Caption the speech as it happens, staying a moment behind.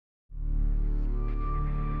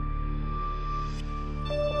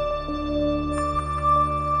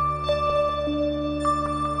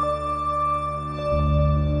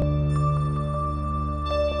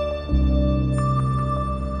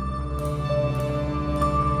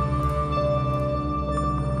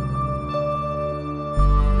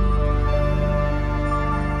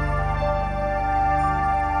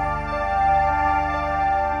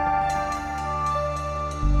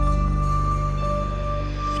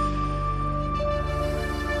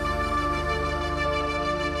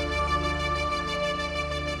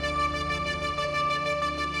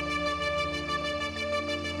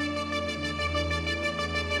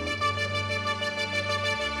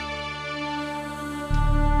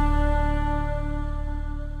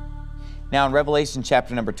Now in Revelation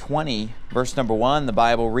chapter number 20, verse number 1, the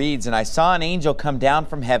Bible reads, "And I saw an angel come down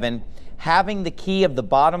from heaven, having the key of the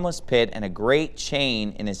bottomless pit and a great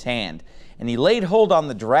chain in his hand. And he laid hold on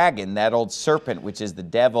the dragon, that old serpent, which is the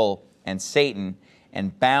devil and Satan,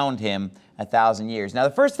 and bound him 1,000 years." Now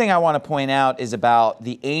the first thing I want to point out is about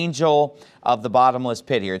the angel of the bottomless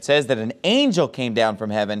pit here. It says that an angel came down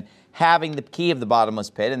from heaven, having the key of the bottomless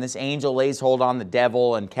pit, and this angel lays hold on the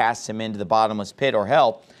devil and casts him into the bottomless pit or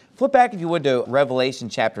hell. Flip back, if you would, to Revelation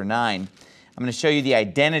chapter 9. I'm going to show you the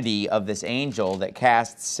identity of this angel that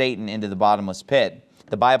casts Satan into the bottomless pit.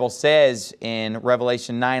 The Bible says in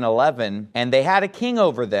Revelation 9:11, "And they had a king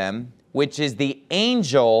over them, which is the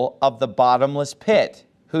angel of the bottomless pit,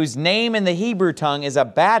 whose name in the Hebrew tongue is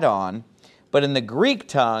Abaddon, but in the Greek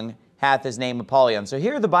tongue hath his name Apollyon." So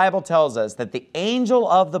here the Bible tells us that the angel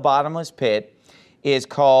of the bottomless pit is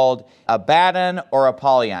called Abaddon or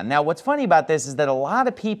Apollyon. Now what's funny about this is that a lot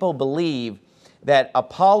of people believe that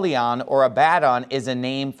Apollyon or Abaddon is a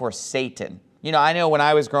name for Satan. You know, I know when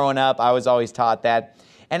I was growing up, I was always taught that.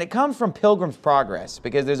 And it comes from Pilgrim's Progress,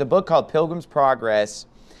 because there's a book called Pilgrim's Progress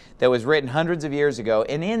that was written hundreds of years ago.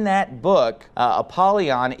 And in that book,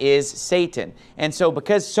 Apollyon is Satan. And so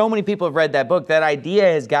because so many people have read that book, that idea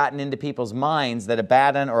has gotten into people's minds that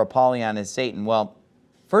Abaddon or Apollyon is Satan. Well,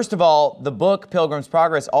 first of all, the book Pilgrim's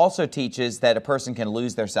Progress also teaches that a person can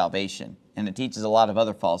lose their salvation. And it teaches a lot of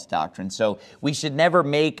other false doctrines. So we should never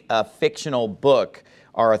make a fictional book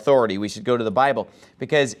our authority. We should go to the Bible,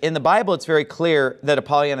 because in the Bible it's very clear that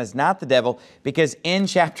Apollyon is not the devil, because in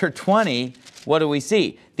chapter 20, what do we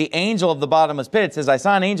see? The angel of the bottomless pit, it says, "I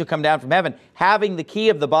saw an angel come down from heaven, having the key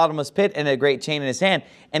of the bottomless pit and a great chain in his hand,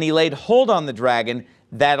 and he laid hold on the dragon,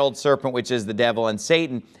 that old serpent, which is the devil and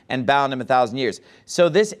Satan, and bound him 1,000 years." So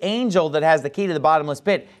this angel that has the key to the bottomless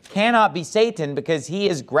pit cannot be Satan, because he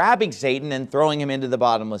is grabbing Satan and throwing him into the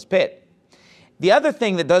bottomless pit. The other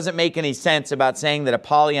thing that doesn't make any sense about saying that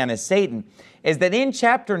Apollyon is Satan is that in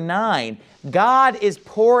chapter 9, God is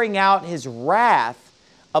pouring out his wrath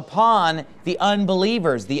upon the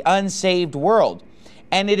unbelievers, the unsaved world.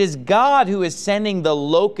 And it is God who is sending the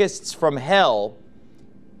locusts from hell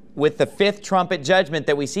with the fifth trumpet judgment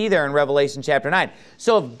that we see there in Revelation chapter 9.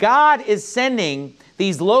 So if God is sending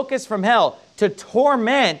these locusts from hell to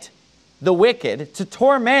torment the wicked, to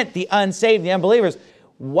torment the unsaved, the unbelievers,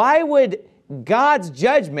 why would God's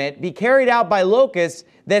judgment be carried out by locusts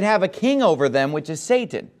that have a king over them, which is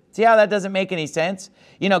Satan? See how that doesn't make any sense?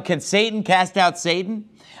 You know, can Satan cast out Satan?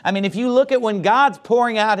 I mean, if you look at when God's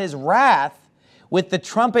pouring out his wrath with the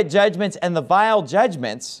trumpet judgments and the vial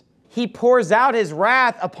judgments, he pours out his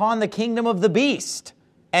wrath upon the kingdom of the beast.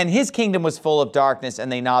 And his kingdom was full of darkness,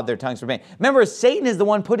 and they gnawed their tongues for pain. Remember, Satan is the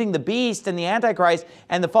one putting the beast and the Antichrist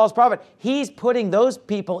and the false prophet. He's putting those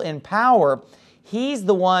people in power. He's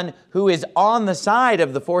the one who is on the side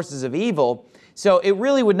of the forces of evil. So it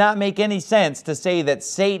really would not make any sense to say that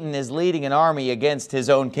Satan is leading an army against his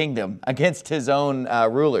own kingdom, against his own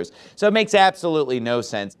rulers. So it makes absolutely no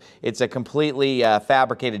sense. It's a completely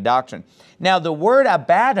fabricated doctrine. Now the word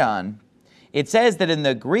Abaddon, it says that in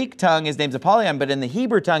the Greek tongue his name's Apollyon, but in the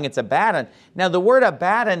Hebrew tongue it's Abaddon. Now the word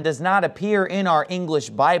Abaddon does not appear in our English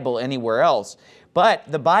Bible anywhere else. But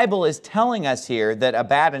the Bible is telling us here that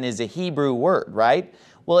Abaddon is a Hebrew word, right?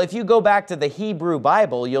 Well, if you go back to the Hebrew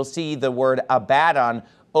Bible, you'll see the word Abaddon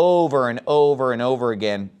over and over and over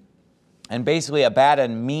again. And basically,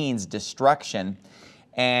 Abaddon means destruction.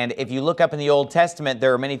 And if you look up in the Old Testament,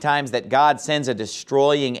 there are many times that God sends a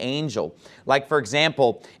destroying angel. Like, for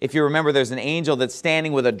example, if you remember, there's an angel that's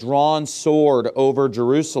standing with a drawn sword over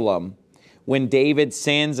Jerusalem. When David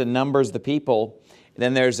sins and numbers the people,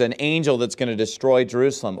 then there's an angel that's going to destroy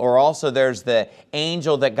Jerusalem. Or also there's the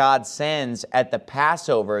angel that God sends at the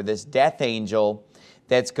Passover, this death angel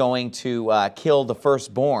that's going to kill the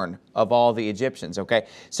firstborn of all the Egyptians, okay?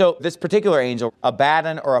 So this particular angel,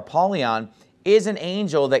 Abaddon or Apollyon, is an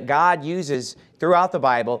angel that God uses throughout the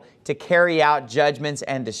Bible to carry out judgments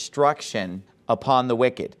and destruction upon the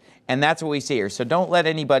wicked. And that's what we see here. So don't let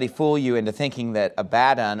anybody fool you into thinking that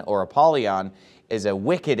Abaddon or Apollyon is a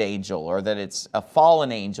wicked angel, or that it's a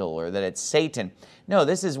fallen angel, or that it's Satan. No,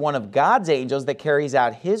 this is one of God's angels that carries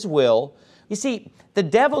out his will. You see, the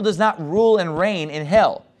devil does not rule and reign in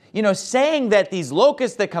hell. You know, saying that these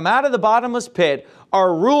locusts that come out of the bottomless pit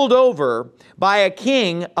are ruled over by a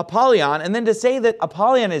king, Apollyon, and then to say that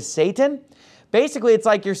Apollyon is Satan, basically it's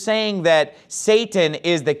like you're saying that Satan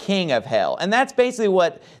is the king of hell. And that's basically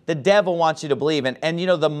what the devil wants you to believe. And you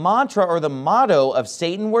know, the mantra or the motto of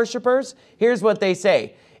Satan worshipers, here's what they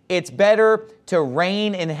say. it's better to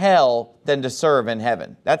reign in hell than to serve in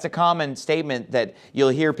heaven. That's a common statement that you'll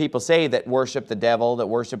hear people say that worship the devil, that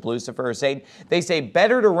worship Lucifer or Satan. They say,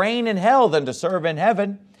 better to reign in hell than to serve in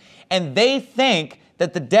heaven. And they think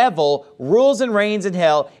that the devil rules and reigns in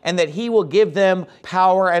hell and that he will give them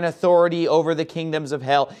power and authority over the kingdoms of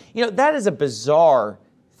hell. You know, that is a bizarre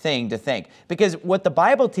thing to think, because what the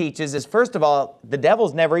Bible teaches is, first of all, the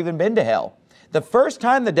devil's never even been to hell. The first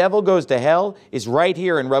time the devil goes to hell is right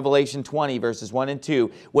here in Revelation 20, verses 1 and 2,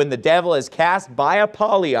 when the devil is cast by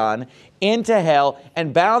Apollyon into hell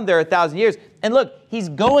and bound there 1,000 years. And look, he's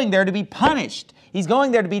going there to be punished. He's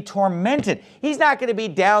going there to be tormented. He's not going to be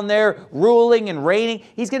down there ruling and reigning.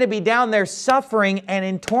 He's going to be down there suffering and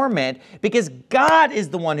in torment, because God is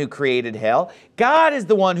the one who created hell. God is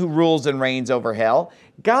the one who rules and reigns over hell.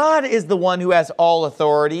 God is the one who has all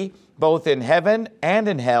authority, both in heaven and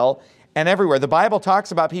in hell and everywhere. The Bible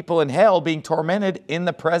talks about people in hell being tormented in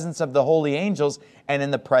the presence of the holy angels and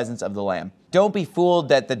in the presence of the Lamb. Don't be fooled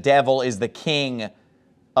that the devil is the king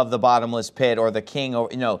of the bottomless pit, or the king, or,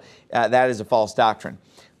 that is a false doctrine.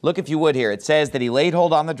 Look, if you would, here. It says that he laid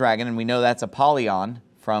hold on the dragon, and we know that's Apollyon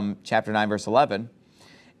from chapter 9, verse 11,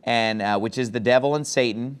 and which is the devil and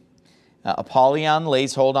Satan. Apollyon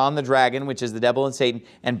lays hold on the dragon, which is the devil and Satan,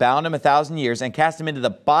 and bound him 1,000 years, and cast him into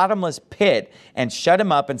the bottomless pit, and shut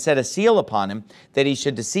him up, and set a seal upon him, that he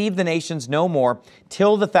should deceive the nations no more,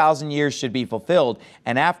 till the 1,000 years should be fulfilled.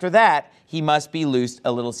 And after that, he must be loosed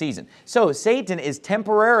a little season. So Satan is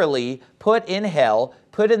temporarily put in hell,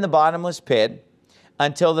 put in the bottomless pit,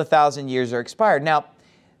 until the 1,000 years are expired. Now,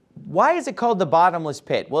 why is it called the bottomless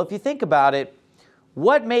pit? Well, if you think about it,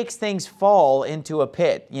 what makes things fall into a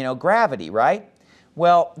pit? You know, gravity, right?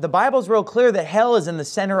 Well, the Bible's real clear that hell is in the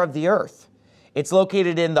center of the earth. It's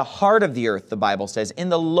located in the heart of the earth, the Bible says, in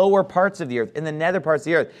the lower parts of the earth, in the nether parts of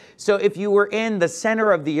the earth. So if you were in the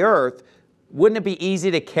center of the earth, wouldn't it be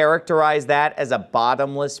easy to characterize that as a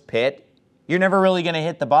bottomless pit? You're never really going to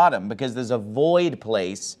hit the bottom, because there's a void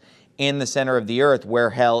place in the center of the earth where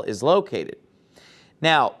hell is located.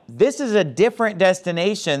 Now, this is a different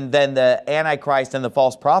destination than the Antichrist and the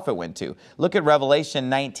false prophet went to. Look at Revelation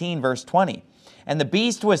 19, verse 20. And the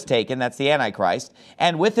beast was taken, that's the Antichrist,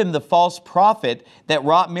 and with him the false prophet that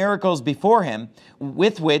wrought miracles before him,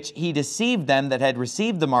 with which he deceived them that had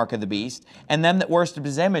received the mark of the beast, and them that worshipped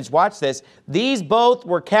his image. Watch this. These both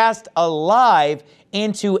were cast alive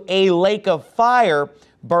into a lake of fire,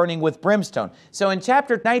 burning with brimstone. So in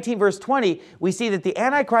chapter 19, verse 20, we see that the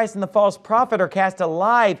Antichrist and the false prophet are cast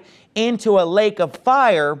alive into a lake of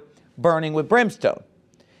fire, burning with brimstone.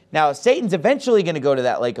 Now, Satan's eventually going to go to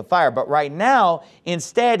that lake of fire, but right now,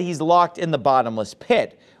 instead, he's locked in the bottomless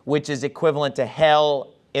pit, which is equivalent to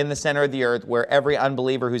hell in the center of the earth, where every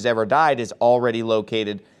unbeliever who's ever died is already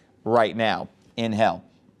located right now in hell.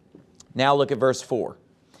 Now look at verse 4.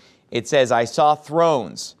 It says, I saw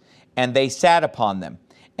thrones, and they sat upon them,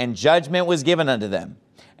 and judgment was given unto them.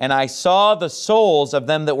 And I saw the souls of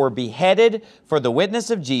them that were beheaded for the witness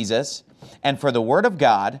of Jesus, and for the word of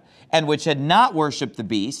God, and which had not worshipped the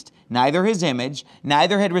beast, neither his image,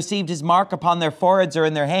 neither had received his mark upon their foreheads or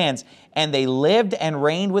in their hands. And they lived and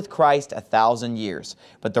reigned with Christ 1,000 years.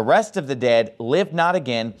 But the rest of the dead lived not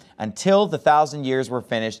again until the 1,000 years were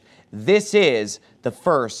finished. This is the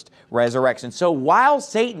first resurrection. So while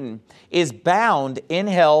Satan is bound in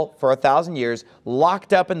hell for 1,000 years,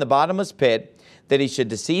 locked up in the bottomless pit, that he should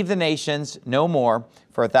deceive the nations no more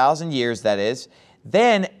for 1,000 years, that is,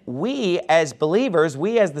 then we as believers,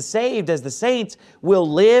 we as the saved, as the saints, will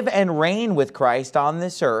live and reign with Christ on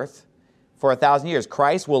this earth for 1,000 years.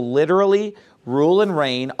 Christ will literally rule and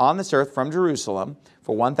reign on this earth from Jerusalem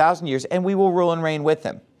for 1,000 years, and we will rule and reign with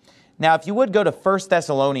him. Now, if you would go to 1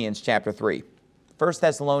 Thessalonians chapter 3. 1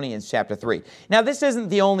 Thessalonians chapter 3. Now, this isn't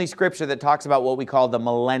the only scripture that talks about what we call the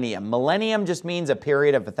millennium. Millennium just means a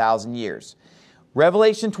period of 1,000 years.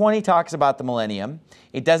 Revelation 20 talks about the millennium.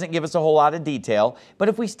 It doesn't give us a whole lot of detail, but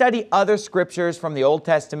if we study other scriptures from the Old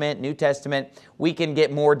Testament, New Testament, we can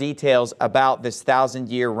get more details about this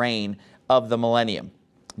 1,000-year reign of the millennium.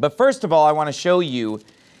 But first of all, I want to show you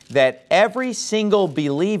that every single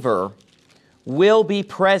believer will be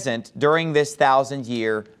present during this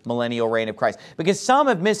 1,000-year millennial reign of Christ. Because some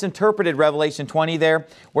have misinterpreted Revelation 20 there,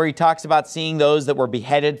 where he talks about seeing those that were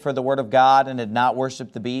beheaded for the word of God and had not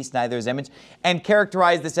worshipped the beast, neither his image, and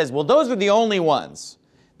characterized this as, well, those are the only ones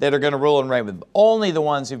that are going to rule and reign with him, only the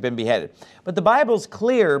ones who've been beheaded. But the Bible's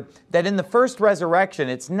clear that in the first resurrection,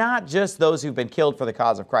 it's not just those who've been killed for the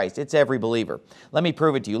cause of Christ, it's every believer. Let me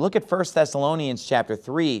prove it to you. Look at 1 Thessalonians chapter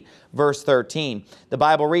 3, verse 13. The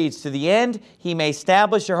Bible reads, "To the end he may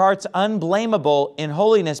establish your hearts unblameable in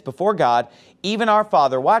holiness before God, even our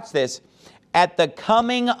Father, watch this, at the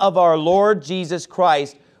coming of our Lord Jesus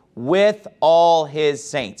Christ with all his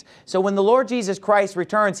saints. So when the Lord Jesus Christ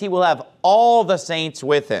returns, he will have all the saints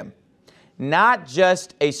with him, not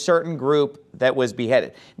just a certain group that was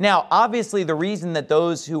beheaded. Now, obviously, the reason that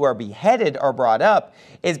those who are beheaded are brought up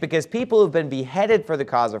is because people who've been beheaded for the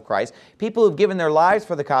cause of Christ, people who've given their lives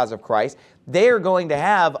for the cause of Christ, they are going to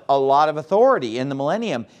have a lot of authority in the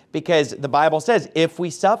millennium, because the Bible says, if we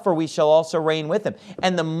suffer, we shall also reign with him.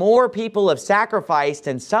 And the more people have sacrificed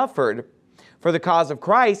and suffered for the cause of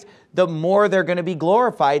Christ, the more they're going to be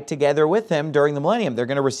glorified together with him during the millennium. They're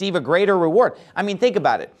going to receive a greater reward. I mean, think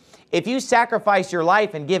about it. If you sacrifice your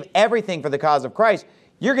life and give everything for the cause of Christ,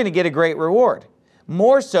 you're going to get a great reward.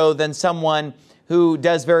 More so than someone who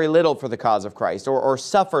does very little for the cause of Christ, or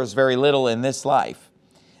suffers very little in this life.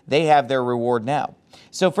 They have their reward now.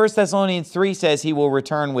 So 1 Thessalonians 3 says he will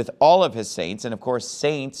return with all of his saints. And of course,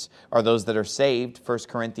 saints are those that are saved. 1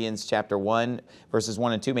 Corinthians chapter 1, verses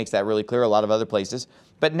 1 and 2 makes that really clear, a lot of other places.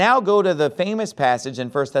 But now go to the famous passage in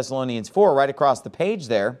 1 Thessalonians 4, right across the page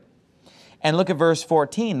there, and look at verse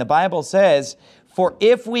 14. The Bible says, "For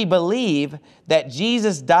if we believe that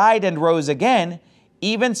Jesus died and rose again,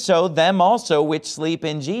 even so them also which sleep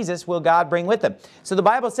in Jesus will God bring with him." So the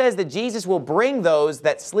Bible says that Jesus will bring those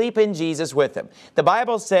that sleep in Jesus with him. The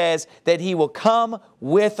Bible says that he will come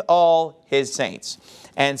with all his saints.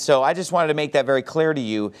 And so I just wanted to make that very clear to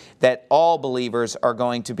you, that all believers are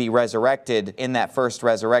going to be resurrected in that first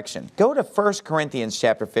resurrection. Go to 1 Corinthians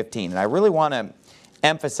chapter 15, and I really want to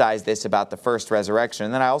emphasize this about the first resurrection.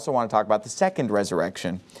 And then I also want to talk about the second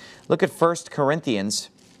resurrection. Look at 1 Corinthians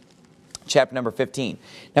chapter number 15.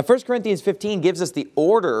 Now 1 Corinthians 15 gives us the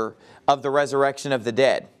order of the resurrection of the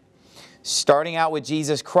dead. Starting out with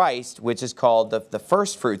Jesus Christ, which is called the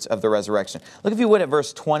first fruits of the resurrection. Look, if you would, at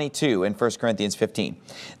verse 22 in 1 Corinthians 15.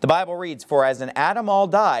 The Bible reads, "For as in Adam all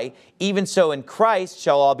die, even so in Christ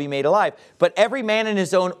shall all be made alive, but every man in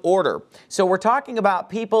his own order." So we're talking about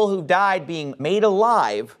people who died being made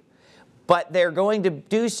alive, but they're going to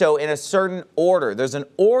do so in a certain order. There's an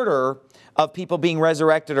order of people being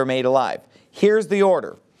resurrected or made alive. Here's the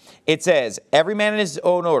order. It says, every man in his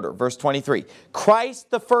own order, verse 23.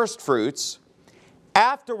 "Christ the first fruits,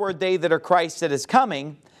 afterward they that are Christ that is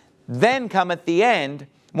coming, then cometh the end,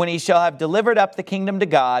 when he shall have delivered up the kingdom to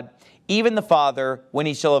God, even the Father, when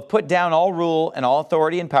he shall have put down all rule and all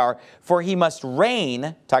authority and power. For he must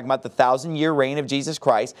reign," talking about the 1,000-year reign of Jesus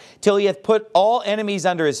Christ, "till he hath put all enemies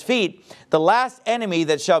under his feet. The last enemy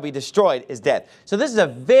that shall be destroyed is death." So this is a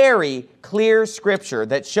very clear scripture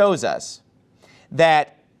that shows us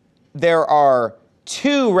that there are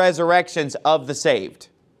two resurrections of the saved.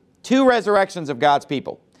 Two resurrections of God's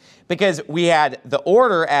people. Because we had the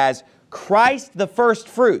order as Christ the first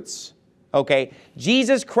fruits. Okay,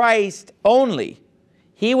 Jesus Christ only.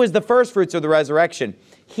 He was the first fruits of the resurrection.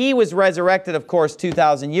 He was resurrected, of course,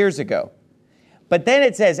 2,000 years ago. But then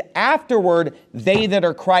it says, afterward, they that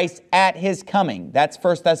are Christ at his coming. That's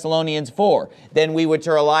 1 Thessalonians 4. "Then we which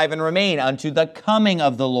are alive and remain unto the coming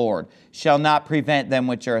of the Lord shall not prevent them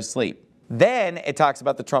which are asleep." Then it talks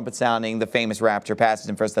about the trumpet sounding, the famous rapture passage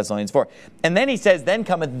in 1 Thessalonians 4. And then he says, "Then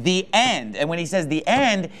cometh the end." And when he says the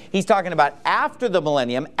end, he's talking about after the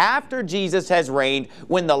millennium, after Jesus has reigned,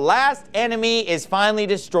 when the last enemy is finally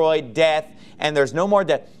destroyed, death, and there's no more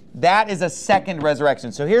death. That is a second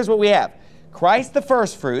resurrection. So here's what we have. Christ the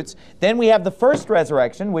first fruits. Then we have the first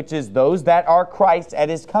resurrection, which is those that are Christ at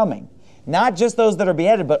his coming. Not just those that are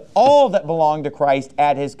beheaded, but all that belong to Christ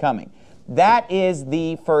at his coming. That is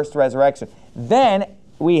the first resurrection. Then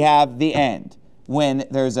we have the end, when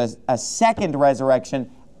there's a second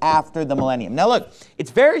resurrection after the millennium. Now look,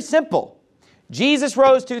 it's very simple. Jesus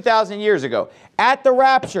rose 2,000 years ago. At the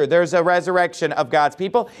rapture, there's a resurrection of God's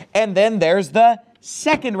people. And then there's the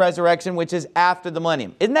second resurrection, which is after the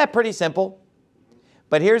millennium. Isn't that pretty simple?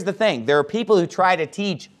 But here's the thing. There are people who try to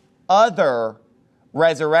teach other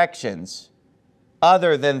resurrections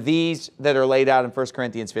other than these that are laid out in 1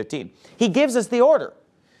 Corinthians 15. He gives us the order.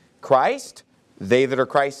 Christ, they that are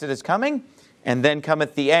Christ that is coming, and then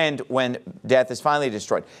cometh the end when death is finally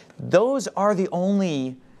destroyed. Those are the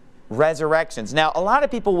only resurrections. Now, a lot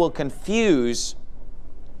of people will confuse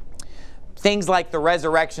things like the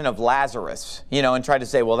resurrection of Lazarus, and try to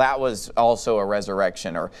say, well, that was also a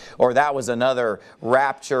resurrection, or that was another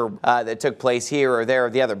rapture that took place here or there or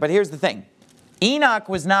the other. But here's the thing. Enoch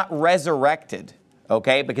was not resurrected.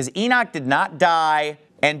 Okay, because Enoch did not die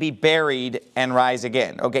and be buried and rise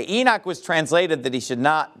again. Okay, Enoch was translated that he should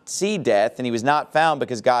not see death, and he was not found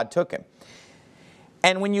because God took him.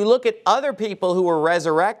 And when you look at other people who were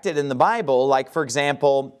resurrected in the Bible, like, for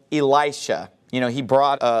example, Elisha. He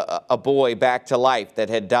brought a boy back to life that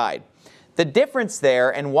had died. The difference there,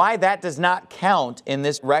 and why that does not count in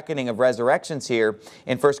this reckoning of resurrections here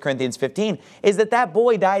in 1 Corinthians 15, is that that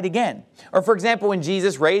boy died again. Or for example, when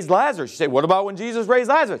Jesus raised Lazarus, you say, what about when Jesus raised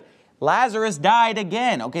Lazarus? Lazarus died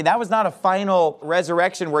again. Okay, that was not a final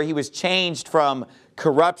resurrection where he was changed from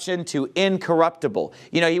corruption to incorruptible.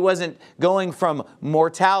 He wasn't going from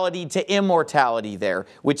mortality to immortality there,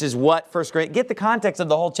 which is what 1 Corinthians, get the context of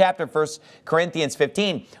the whole chapter, 1 Corinthians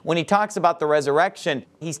 15. When he talks about the resurrection,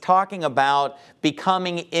 he's talking about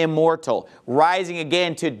becoming immortal, rising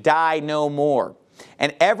again to die no more.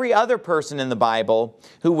 And every other person in the Bible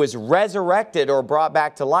who was resurrected or brought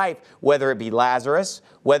back to life, whether it be Lazarus,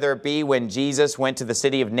 whether it be when Jesus went to the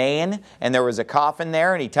city of Nain and there was a coffin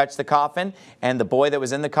there and he touched the coffin and the boy that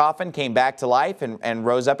was in the coffin came back to life and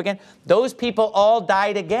rose up again, those people all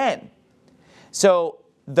died again. So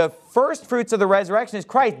the first fruits of the resurrection is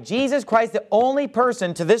Christ. Jesus Christ, the only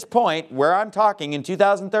person to this point where I'm talking in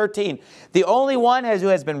 2013, the only one who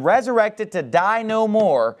has been resurrected to die no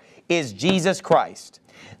more is Jesus Christ.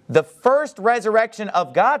 The first resurrection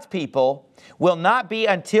of God's people will not be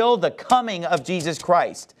until the coming of Jesus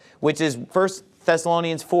Christ, which is 1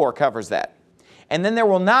 Thessalonians 4 covers that. And then there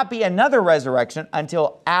will not be another resurrection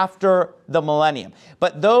until after the millennium.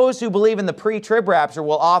 But those who believe in the pre-trib rapture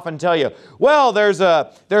will often tell you, well, there's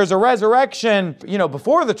a resurrection,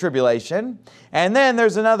 before the tribulation, and then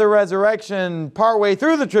there's another resurrection partway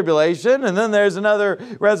through the tribulation, and then there's another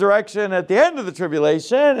resurrection at the end of the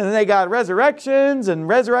tribulation, and then they got resurrections and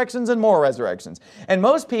more resurrections. And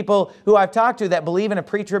most people who I've talked to that believe in a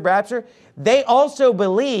pre-trib rapture, they also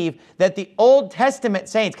believe that the Old Testament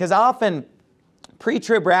saints, because often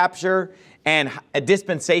pre-trib rapture and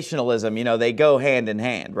dispensationalism, they go hand in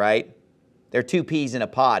hand, right? They're two peas in a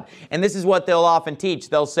pod. And this is what they'll often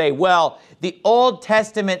teach. They'll say, well, the Old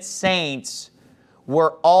Testament saints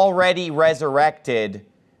were already resurrected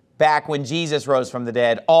back when Jesus rose from the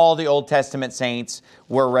dead. All the Old Testament saints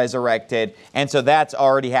were resurrected. And so that's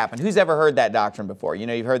already happened. Who's ever heard that doctrine before?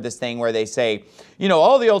 You've heard this thing where they say,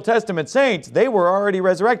 all the Old Testament saints, they were already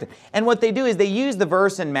resurrected. And what they do is they use the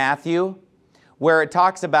verse in Matthew where it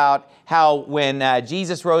talks about how when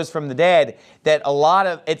Jesus rose from the dead, that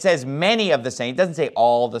it says many of the saints, it doesn't say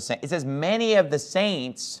all the saints, it says many of the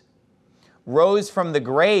saints rose from the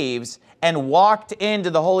graves and walked into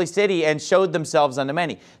the holy city and showed themselves unto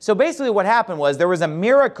many. So basically what happened was there was a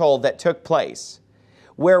miracle that took place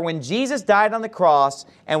where when Jesus died on the cross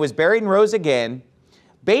and was buried and rose again,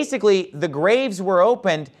 basically the graves were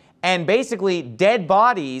opened and basically dead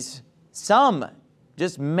bodies, some,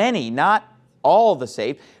 just many, not all the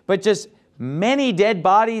saved, but just many dead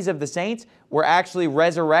bodies of the saints were actually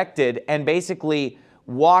resurrected and basically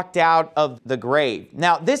walked out of the grave.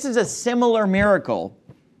 Now, this is a similar miracle.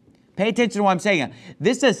 Pay attention to what I'm saying.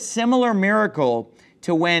 This is a similar miracle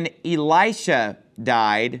to when Elisha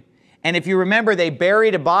died. And if you remember, they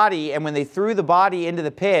buried a body, and when they threw the body into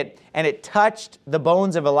the pit and it touched the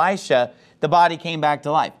bones of Elisha, the body came back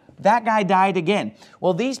to life. That guy died again.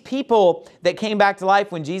 Well, these people that came back to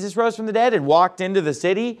life when Jesus rose from the dead and walked into the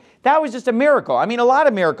city, that was just a miracle. I mean, a lot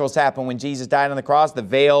of miracles happened when Jesus died on the cross. The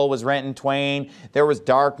veil was rent in twain. There was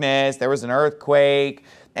darkness. There was an earthquake.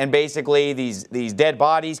 And basically, these dead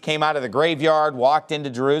bodies came out of the graveyard, walked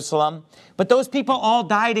into Jerusalem. But those people all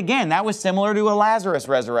died again. That was similar to a Lazarus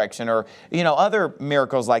resurrection or, other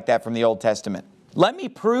miracles like that from the Old Testament. Let me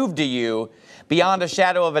prove to you, beyond a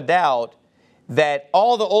shadow of a doubt, that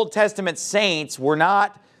all the Old Testament saints were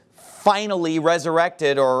not finally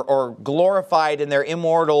resurrected or glorified in their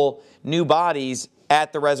immortal new bodies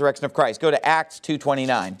at the resurrection of Christ. Go to Acts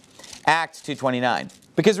 2:29. Acts 2:29.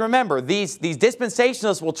 Because remember, these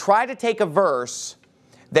dispensationalists will try to take a verse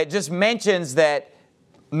that just mentions that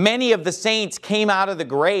many of the saints came out of the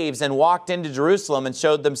graves and walked into Jerusalem and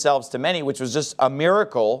showed themselves to many, which was just a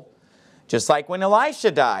miracle, just like when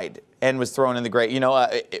Elisha died and was thrown in the grave.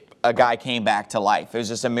 A guy came back to life. It was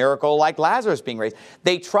just a miracle like Lazarus being raised.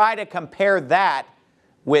 They try to compare that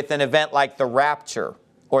with an event like the rapture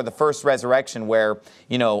or the first resurrection where,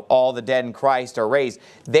 all the dead in Christ are raised.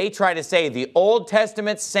 They try to say the Old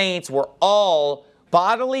Testament saints were all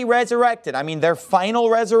bodily resurrected. I mean, their final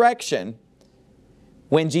resurrection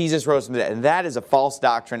when Jesus rose from the dead. And that is a false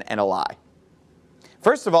doctrine and a lie.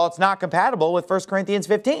 First of all, it's not compatible with 1 Corinthians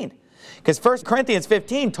 15. Because 1 Corinthians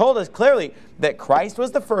 15 told us clearly that Christ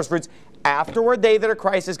was the first fruits, afterward they that are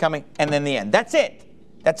Christ is coming, and then the end. That's it.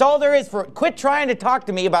 That's all there is for it. Quit trying to talk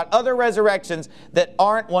to me about other resurrections that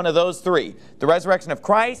aren't one of those three. The resurrection of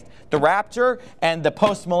Christ, the rapture, and the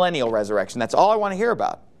post-millennial resurrection. That's all I want to hear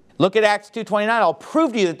about. Look at Acts 2:29. I'll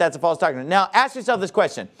prove to you that that's a false doctrine. Now, ask yourself this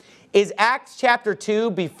question. Is Acts chapter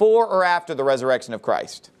 2 before or after the resurrection of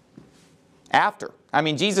Christ? After. I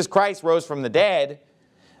mean, Jesus Christ rose from the dead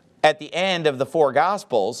at the end of the 4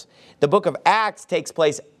 Gospels. The book of Acts takes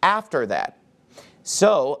place after that.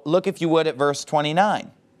 So, look if you would at verse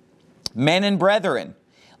 29. Men and brethren,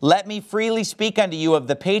 let me freely speak unto you of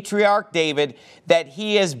the patriarch David, that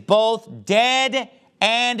he is both dead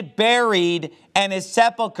and buried, and his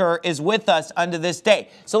sepulchre is with us unto this day.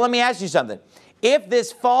 So let me ask you something. If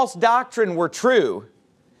this false doctrine were true,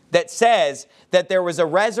 that says that there was a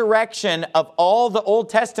resurrection of all the Old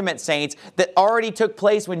Testament saints that already took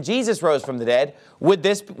place when Jesus rose from the dead, would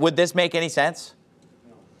this make any sense?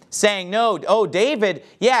 Saying, no, oh, David,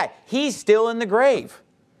 yeah, he's still in the grave.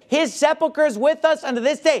 His sepulchre is with us unto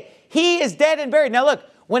this day. He is dead and buried. Now look,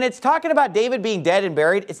 when it's talking about David being dead and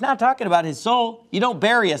buried, it's not talking about his soul. You don't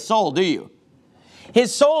bury a soul, do you?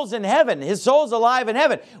 His soul's in heaven. His soul's alive in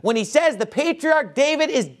heaven. When he says the patriarch David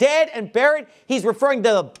is dead and buried, he's referring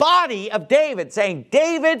to the body of David, saying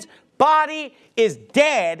David's body is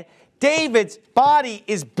dead. David's body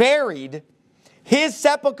is buried. His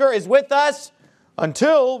sepulcher is with us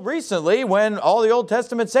until recently when all the Old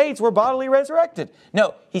Testament saints were bodily resurrected.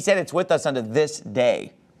 No, he said it's with us unto this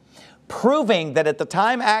day. Proving that at the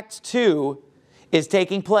time Acts 2 is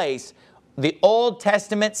taking place, the Old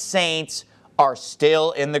Testament saints are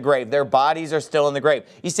still in the grave. Their bodies are still in the grave.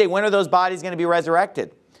 You say, when are those bodies going to be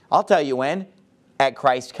resurrected? I'll tell you when. At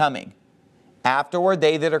Christ's coming. Afterward,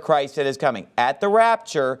 they that are Christ that is coming. At the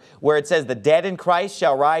rapture, where it says the dead in Christ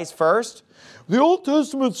shall rise first. The Old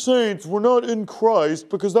Testament saints were not in Christ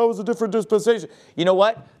because that was a different dispensation. You know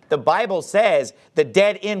what? The Bible says the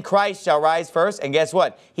dead in Christ shall rise first. And guess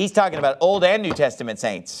what? He's talking about Old and New Testament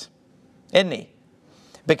saints. Isn't he?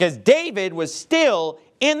 Because David was still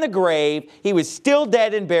in the grave. He was still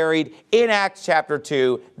dead and buried in Acts chapter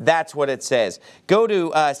 2. That's what it says. Go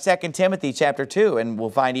to 2 Timothy chapter 2 and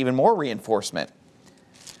we'll find even more reinforcement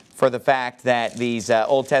for the fact that these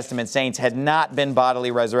Old Testament saints had not been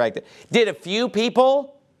bodily resurrected. Did a few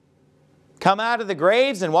people come out of the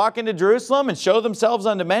graves and walk into Jerusalem and show themselves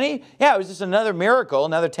unto many? Yeah, it was just another miracle,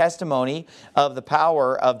 another testimony of the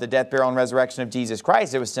power of the death, burial, and resurrection of Jesus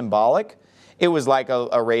Christ. It was symbolic. It was like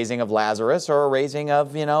a raising of Lazarus or a raising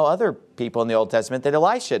of, other people in the Old Testament that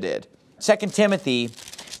Elisha did. 2 Timothy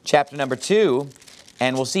chapter number 2,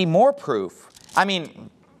 and we'll see more proof. I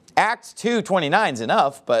mean, Acts 2:29 is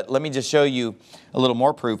enough, but let me just show you a little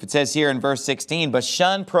more proof. It says here in verse 16, but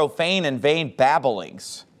shun profane and vain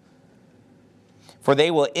babblings, for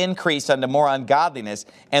they will increase unto more ungodliness,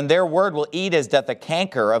 and their word will eat as doth a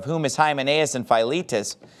canker, of whom is Hymenaeus and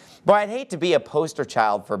Philetus. Boy, I'd hate to be a poster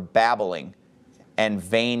child for babbling and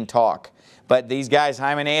vain talk. But these guys,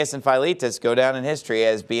 Hymenaeus and Philetus, go down in history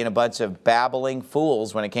as being a bunch of babbling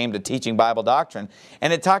fools when it came to teaching Bible doctrine.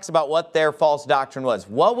 And it talks about what their false doctrine was.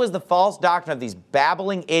 What was the false doctrine of these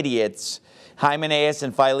babbling idiots, Hymenaeus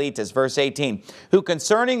and Philetus? Verse 18, who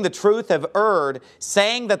concerning the truth have erred,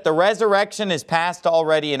 saying that the resurrection is past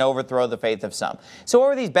already, and overthrow the faith of some. So what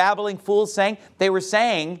were these babbling fools saying? They were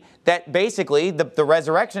saying that basically the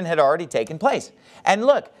resurrection had already taken place. And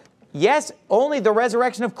look, yes, only the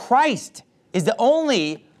resurrection of Christ is the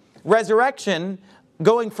only resurrection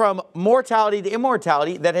going from mortality to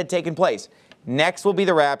immortality that had taken place. Next will be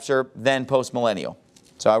the rapture, then postmillennial.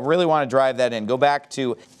 So I really want to drive that in. Go back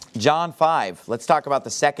to John 5. Let's talk about the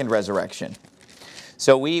second resurrection.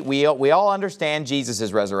 So we all understand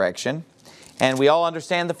Jesus' resurrection, and we all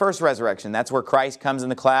understand the first resurrection. That's where Christ comes in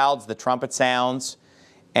the clouds, the trumpet sounds,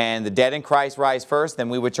 and the dead in Christ rise first. Then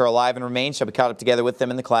we which are alive and remain shall be caught up together with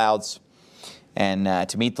them in the clouds, and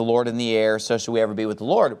to meet the Lord in the air, so shall we ever be with the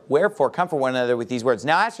Lord. Wherefore, comfort one another with these words.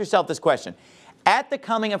 Now ask yourself this question. At the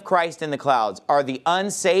coming of Christ in the clouds, are the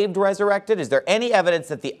unsaved resurrected? Is there any evidence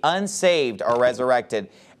that the unsaved are resurrected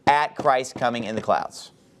at Christ's coming in the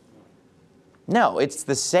clouds? No, it's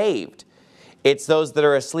the saved. It's those that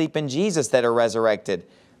are asleep in Jesus that are resurrected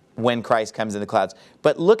when Christ comes in the clouds.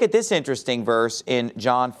 But look at this interesting verse in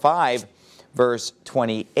John 5, verse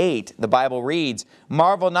 28. The Bible reads,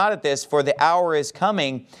 marvel not at this, for the hour is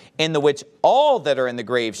coming in the which all that are in the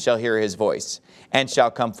grave shall hear his voice, and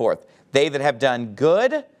shall come forth. They that have done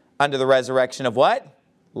good unto the resurrection of what?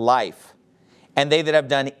 Life. And they that have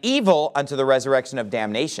done evil unto the resurrection of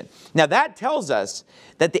damnation. Now that tells us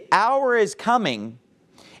that the hour is coming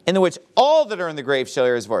in the which all that are in the grave shall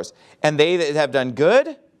hear his voice. And they that have done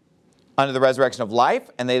good unto the resurrection of life,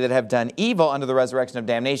 and they that have done evil unto the resurrection of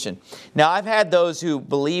damnation. Now, I've had those who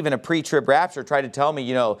believe in a pre-trib rapture try to tell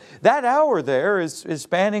me, that hour there is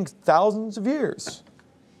spanning thousands of years.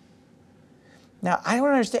 Now, I don't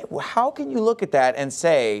understand. How can you look at that and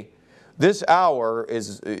say this hour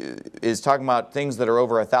is talking about things that are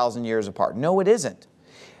over 1,000 years apart. No, it isn't.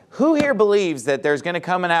 Who here believes that there's going to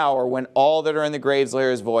come an hour when all that are in the graves will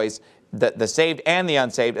hear His voice, the saved and the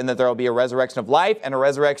unsaved, and that there will be a resurrection of life and a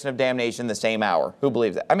resurrection of damnation the same hour? Who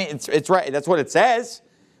believes that? I mean, it's right. That's what it says.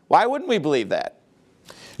 Why wouldn't we believe that?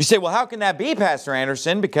 You say, well, how can that be, Pastor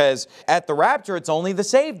Anderson? Because at the rapture, it's only the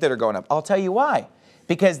saved that are going up. I'll tell you why.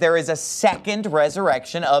 Because there is a second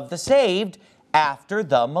resurrection of the saved after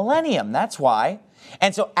the millennium. That's why.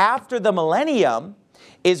 And so after the millennium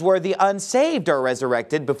is where the unsaved are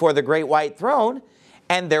resurrected before the great white throne,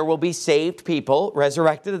 and there will be saved people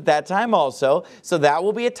resurrected at that time also. So that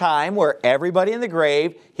will be a time where everybody in the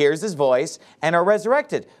grave hears His voice and are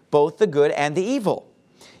resurrected, both the good and the evil.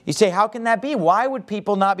 You say, how can that be? Why would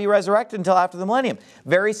people not be resurrected until after the millennium?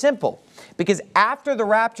 Very simple. Because after the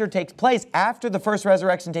rapture takes place, after the first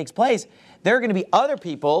resurrection takes place, there are going to be other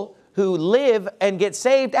people who live and get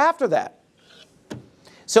saved after that.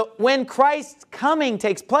 So when Christ's coming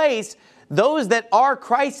takes place, those that are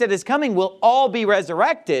Christ that is coming will all be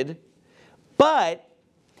resurrected, but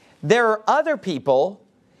there are other people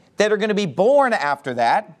that are going to be born after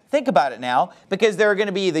that. Think about it now, because there are going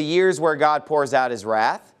to be the years where God pours out His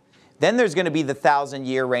wrath. Then there's going to be the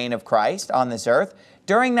 1,000-year reign of Christ on this earth.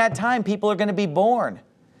 During that time, people are going to be born.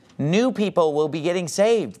 New people will be getting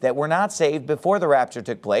saved that were not saved before the rapture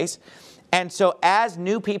took place. And so as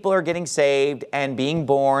new people are getting saved and being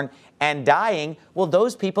born and dying, well,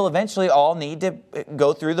 those people eventually all need to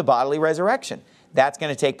go through the bodily resurrection. That's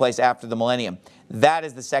going to take place after the millennium. That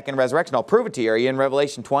is the second resurrection. I'll prove it to you. Are you in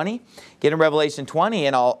Revelation 20? Get in Revelation 20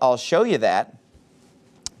 and I'll show you that.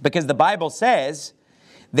 Because the Bible says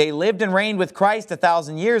they lived and reigned with Christ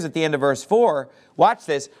 1,000 years at the end of verse 4. Watch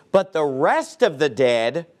this. But the rest of the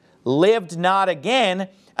dead lived not again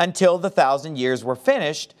until the 1,000 years were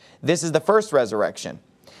finished. This is the first resurrection.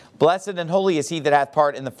 Blessed and holy is he that hath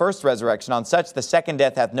part in the first resurrection. On such the second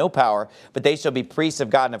death hath no power, but they shall be priests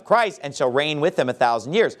of God and of Christ, and shall reign with Him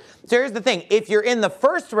 1,000 years. So here's the thing. If you're in the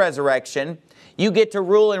first resurrection, you get to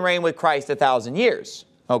rule and reign with Christ 1,000 years.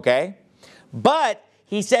 Okay? But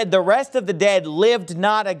He said the rest of the dead lived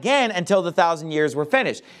not again until the 1,000 years were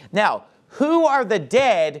finished. Now, who are the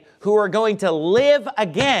dead who are going to live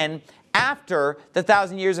again after the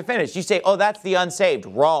 1,000 years are finished? You say, oh, that's the unsaved.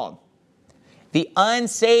 Wrong. The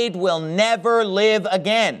unsaved will never live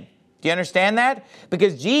again. Do you understand that?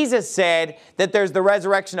 Because Jesus said that there's the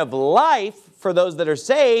resurrection of life for those that are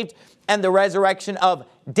saved and the resurrection of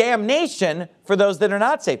damnation for those that are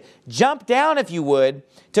not saved. Jump down, if you would,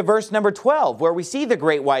 to verse number 12, where we see the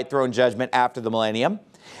great white throne judgment after the millennium.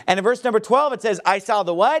 And in verse number 12, it says, I saw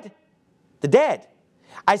the what? The dead.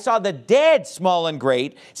 I saw the dead, small and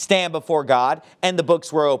great, stand before God, and the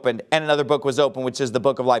books were opened, and another book was opened, which is the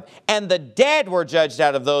book of life. And the dead were judged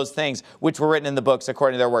out of those things which were written in the books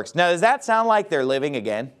according to their works. Now, does that sound like they're living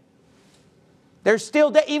again? They're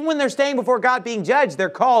still dead. Even when they're staying before God being judged, they're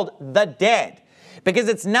called the dead, because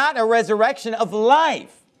it's not a resurrection of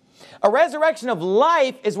life. A resurrection of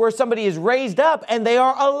life is where somebody is raised up and they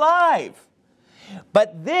are alive.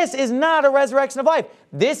 But this is not a resurrection of life.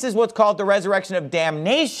 This is what's called the resurrection of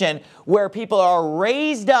damnation, where people are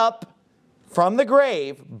raised up from the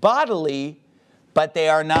grave bodily, but they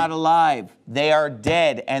are not alive. They are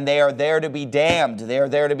dead, and they are there to be damned. They are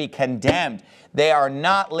there to be condemned. They are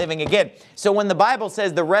not living again. So when the Bible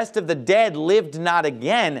says the rest of the dead lived not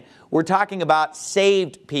again, we're talking about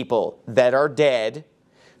saved people that are dead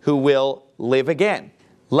who will live again.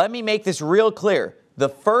 Let me make this real clear. The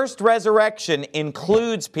first resurrection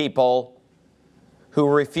includes people who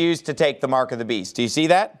refuse to take the mark of the beast. Do you see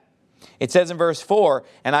that? It says in verse 4,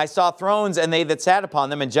 and I saw thrones, and they that sat upon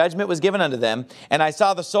them, and judgment was given unto them. And I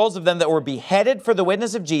saw the souls of them that were beheaded for the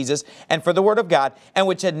witness of Jesus, and for the word of God, and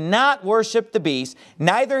which had not worshipped the beast,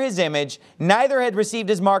 neither his image, neither had received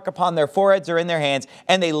his mark upon their foreheads or in their hands.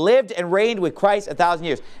 And they lived and reigned with Christ 1,000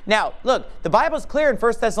 years. Now, look, the Bible's clear in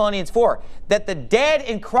 1 Thessalonians 4, that the dead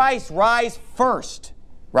in Christ rise first,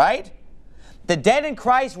 right? The dead in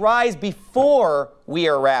Christ rise before we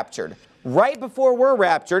are raptured. Right before we're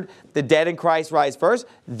raptured, the dead in Christ rise first.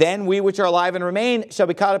 Then we which are alive and remain shall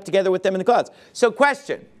be caught up together with them in the clouds. So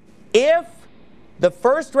question, if the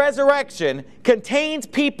first resurrection contains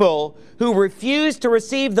people who refuse to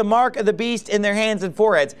receive the mark of the beast in their hands and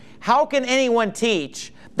foreheads, how can anyone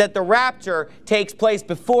teach that the rapture takes place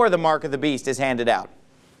before the mark of the beast is handed out?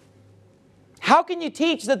 How can you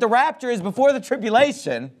teach that the rapture is before the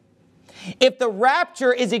tribulation if the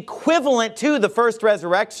rapture is equivalent to the first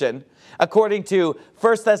resurrection, according to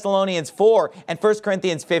 1 Thessalonians 4 and 1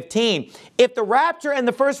 Corinthians 15? If the rapture and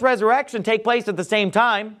the first resurrection take place at the same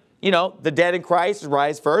time, the dead in Christ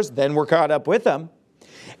rise first, then we're caught up with them.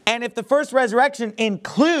 And if the first resurrection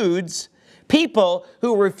includes people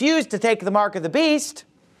who refuse to take the mark of the beast,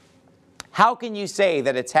 how can you say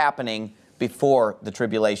that it's happening before the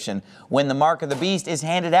tribulation when the mark of the beast is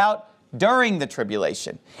handed out during the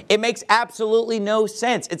tribulation? It makes absolutely no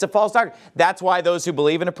sense. It's a false doctrine. That's why those who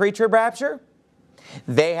believe in a pre-trib rapture,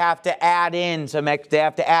 they have to add in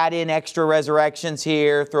extra resurrections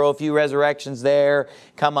here, throw a few resurrections there,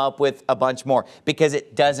 come up with a bunch more, because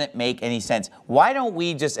it doesn't make any sense. Why don't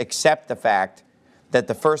we just accept the fact that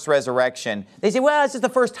the first resurrection, they say, well, it's just the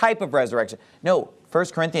first type of resurrection. No, 1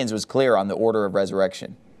 Corinthians was clear on the order of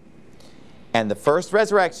resurrection. And the first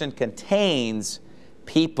resurrection contains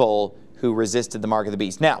people who resisted the mark of the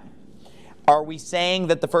beast. Now, are we saying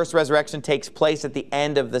that the first resurrection takes place at the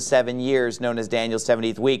end of the 7 years, known as Daniel's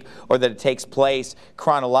 70th week, or that it takes place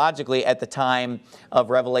chronologically at the time of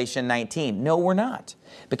Revelation 19? No, we're not.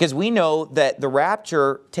 Because we know that the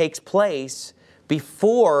rapture takes place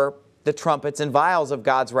before the trumpets and vials of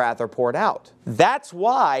God's wrath are poured out. That's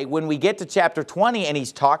why when we get to chapter 20 and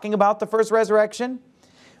he's talking about the first resurrection,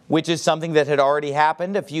 which is something that had already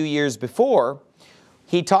happened a few years before,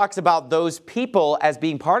 he talks about those people as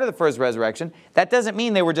being part of the first resurrection. That doesn't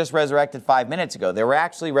mean they were just resurrected 5 minutes ago. They were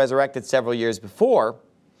actually resurrected several years before,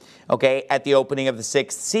 okay, at the opening of the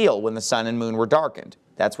sixth seal when the sun and moon were darkened.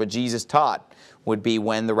 That's what Jesus taught would be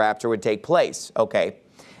when the rapture would take place, okay.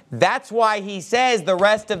 That's why he says the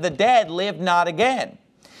rest of the dead live not again.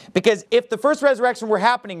 Because if the first resurrection were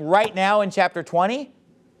happening right now in chapter 20,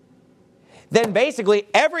 then basically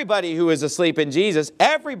everybody who is asleep in Jesus,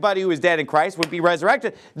 everybody who is dead in Christ would be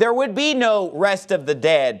resurrected. There would be no rest of the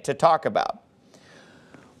dead to talk about.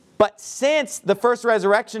 But since the first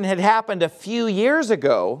resurrection had happened a few years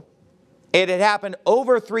ago, it had happened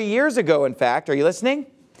over 3 years ago, in fact. Are you listening?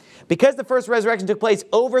 Because the first resurrection took place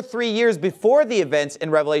over 3 years before the events in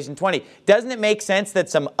Revelation 20, doesn't it make sense that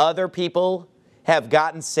some other people have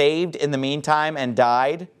gotten saved in the meantime and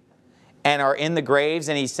died and are in the graves,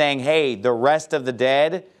 and he's saying, hey, the rest of the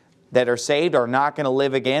dead that are saved are not going to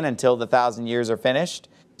live again until the 1,000 years are finished?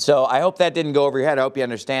 So I hope that didn't go over your head. I hope you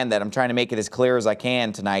understand that. I'm trying to make it as clear as I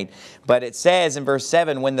can tonight. But it says in verse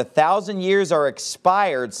 7, when the 1,000 years are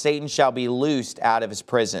expired, Satan shall be loosed out of his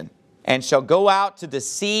prison, and shall go out to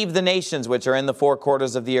deceive the nations which are in the four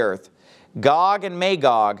quarters of the earth, Gog and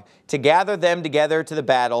Magog, to gather them together to the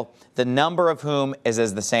battle, the number of whom is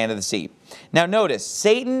as the sand of the sea. Now notice,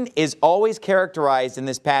 Satan is always characterized in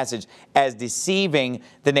this passage as deceiving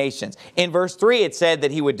the nations. In verse 3 it said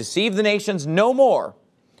that he would deceive the nations no more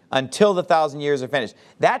until the 1,000 years are finished.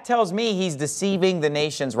 That tells me he's deceiving the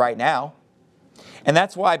nations right now. And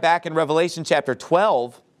that's why back in Revelation chapter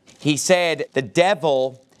 12, he said the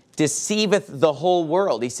devil deceiveth the whole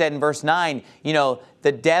world. He said in verse 9,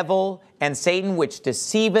 the devil and Satan which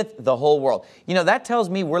deceiveth the whole world. That tells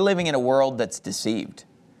me we're living in a world that's deceived.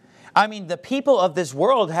 I mean, the people of this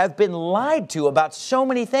world have been lied to about so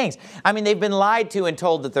many things. I mean, they've been lied to and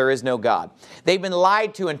told that there is no God. They've been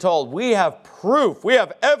lied to and told, we have proof, we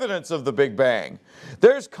have evidence of the Big Bang.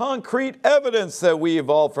 There's concrete evidence that we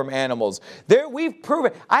evolved from animals. We've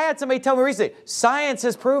proven. I had somebody tell me recently, science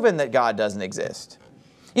has proven that God doesn't exist.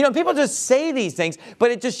 People just say these things, but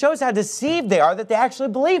it just shows how deceived they are that they actually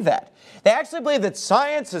believe that. They actually believe that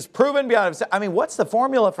science has proven beyond... I mean, what's the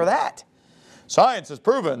formula for that? Science has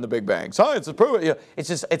proven the Big Bang. Science has proven...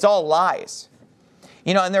 it's all lies.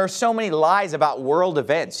 And there are so many lies about world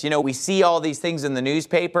events. We see all these things in the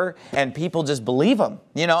newspaper, and people just believe them.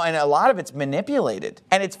 And a lot of it's manipulated.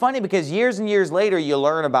 And it's funny because years and years later, you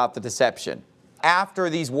learn about the deception. After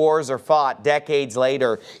these wars are fought, decades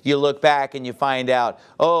later, you look back and you find out,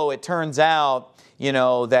 oh, it turns out,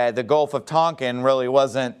 that the Gulf of Tonkin really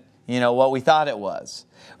wasn't, what we thought it was.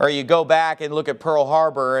 Or you go back and look at Pearl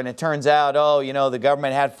Harbor and it turns out, oh, the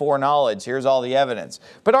government had foreknowledge. Here's all the evidence.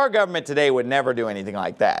 But our government today would never do anything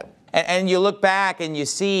like that. And you look back and you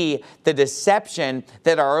see the deception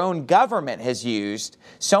that our own government has used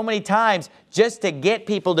so many times just to get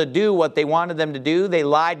people to do what they wanted them to do. They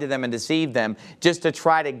lied to them and deceived them just to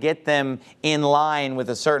try to get them in line with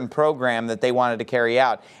a certain program that they wanted to carry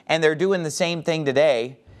out. And they're doing the same thing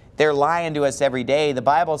today. They're lying to us every day. The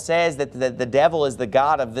Bible says that the devil is the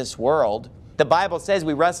god of this world. The Bible says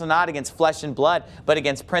we wrestle not against flesh and blood, but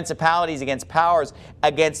against principalities, against powers,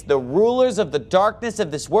 against the rulers of the darkness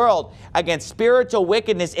of this world, against spiritual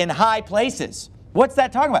wickedness in high places. What's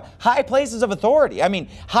that talking about? High places of authority. I mean,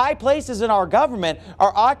 high places in our government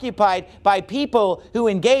are occupied by people who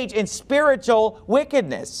engage in spiritual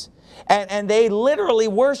wickedness. And they literally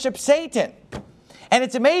worship Satan. And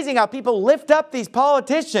it's amazing how people lift up these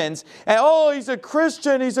politicians and, oh, he's a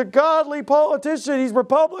Christian, he's a godly politician, he's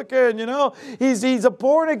Republican, you know, he's a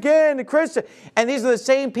born-again Christian. And these are the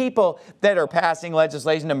same people that are passing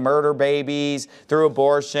legislation to murder babies through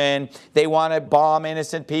abortion. They want to bomb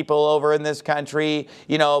innocent people over in this country,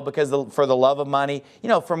 you know, because for the love of money. You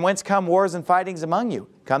know, from whence come wars and fightings among you?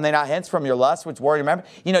 Come they not hence from your lust, which war you remember?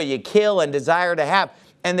 You know, you kill and desire to have.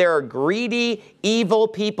 And there are greedy, evil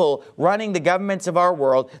people running the governments of our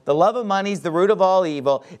world. The love of money is the root of all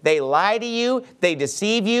evil. They lie to you. They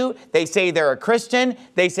deceive you. They say they're a Christian.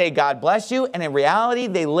 They say God bless you. And in reality,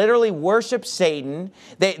 they literally worship Satan.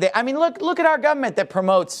 I mean, look at our government that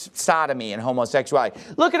promotes sodomy and homosexuality.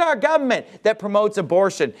 Look at our government that promotes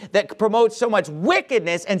abortion, that promotes so much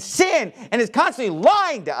wickedness and sin and is constantly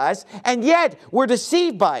lying to us, and yet we're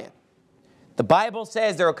deceived by it. The Bible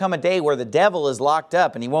says there will come a day where the devil is locked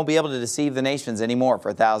up and he won't be able to deceive the nations anymore for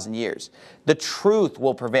 1,000 years. The truth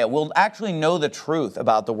will prevail. We'll actually know the truth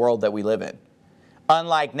about the world that we live in.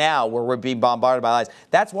 Unlike now where we're being bombarded by lies.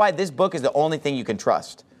 That's why this book is the only thing you can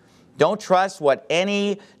trust. Don't trust what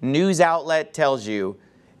any news outlet tells you.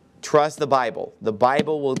 Trust the Bible. The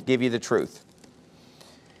Bible will give you the truth.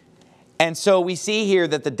 And so we see here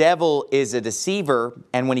that the devil is a deceiver,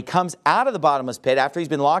 and when he comes out of the bottomless pit, after he's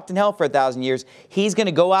been locked in hell for 1,000 years, he's going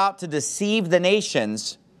to go out to deceive the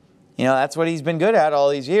nations. You know, that's what he's been good at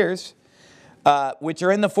all these years, which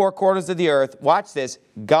are in the four quarters of the earth. Watch this,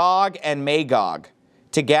 Gog and Magog,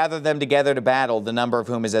 to gather them together to battle, the number of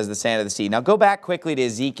whom is as the sand of the sea. Now go back quickly to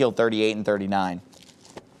Ezekiel 38 and 39.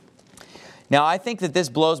 Now, I think that this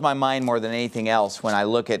blows my mind more than anything else when I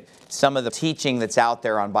look at some of the teaching that's out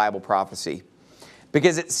there on Bible prophecy.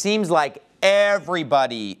 Because it seems like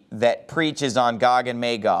everybody that preaches on Gog and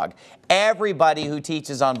Magog, everybody who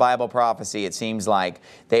teaches on Bible prophecy, it seems like,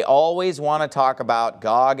 they always want to talk about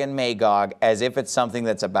Gog and Magog as if it's something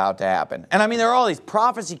that's about to happen. And I mean, there are all these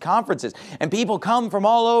prophecy conferences, and people come from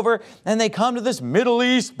all over, and they come to this Middle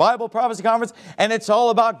East Bible prophecy conference, and it's all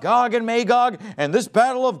about Gog and Magog, and this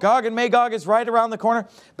battle of Gog and Magog is right around the corner.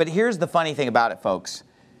 But here's the funny thing about it, folks.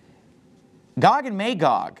 Gog and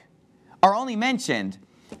Magog are only mentioned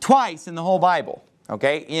twice in the whole Bible,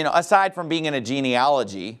 okay? You know, aside from being in a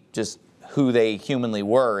genealogy, just who they humanly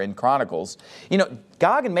were in Chronicles. You know,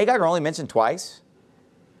 Gog and Magog are only mentioned twice.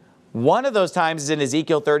 One of those times is in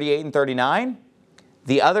Ezekiel 38 and 39.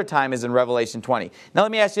 The other time is in Revelation 20. Now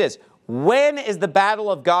let me ask you this. When is the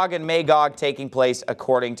battle of Gog and Magog taking place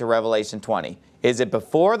according to Revelation 20? Is it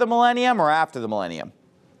before the millennium or after the millennium?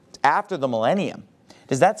 It's after the millennium.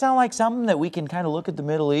 Does that sound like something that we can kind of look at the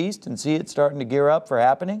Middle East and see it starting to gear up for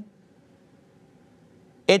happening?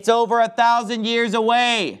 It's over 1,000 years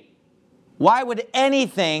away. Why would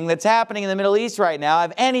anything that's happening in the Middle East right now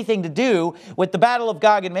have anything to do with the battle of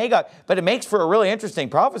Gog and Magog? But it makes for a really interesting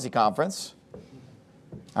prophecy conference.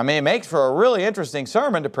 I mean, it makes for a really interesting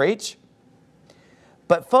sermon to preach.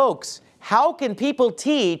 But folks, how can people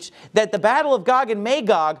teach that the battle of Gog and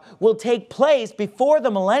Magog will take place before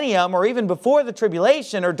the millennium or even before the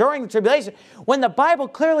tribulation or during the tribulation when the Bible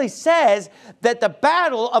clearly says that the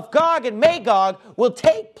battle of Gog and Magog will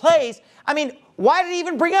take place? I mean, why did he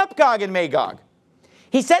even bring up Gog and Magog?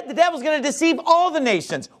 He said the devil's going to deceive all the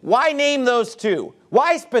nations. Why name those two?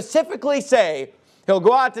 Why specifically say he'll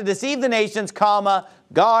go out to deceive the nations, comma,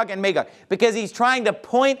 Gog and Magog? Because he's trying to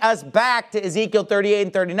point us back to Ezekiel 38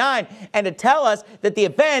 and 39 and to tell us that the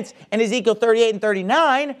events in Ezekiel 38 and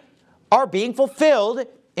 39 are being fulfilled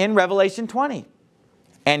in Revelation 20.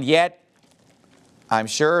 And yet, I'm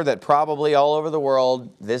sure that probably all over the world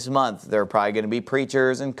this month, there are probably going to be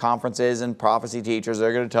preachers and conferences and prophecy teachers that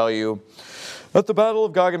are going to tell you that the battle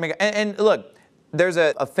of Gog and Magog. And look, there's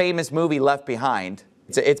a famous movie, Left Behind.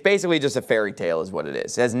 It's basically just a fairy tale is what it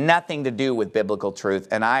is. It has nothing to do with biblical truth.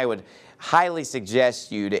 And I would highly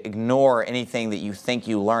suggest you to ignore anything that you think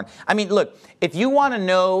you learn. I mean, look, if you want to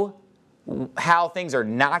know how things are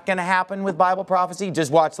not going to happen with Bible prophecy,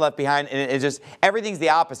 just watch Left Behind, and it's just, everything's the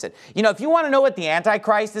opposite. You know, if you want to know what the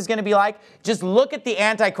Antichrist is going to be like, just look at the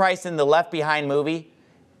Antichrist in the Left Behind movie.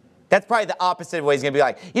 That's probably the opposite of what he's going to be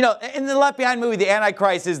like. You know, in the Left Behind movie, the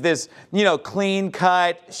Antichrist is this, you know,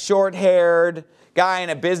 clean-cut, short-haired guy in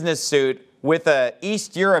a business suit with an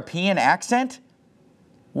East European accent.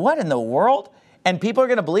 What in the world? And people are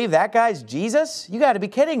going to believe that guy's Jesus? You got to be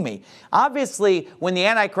kidding me. Obviously, when the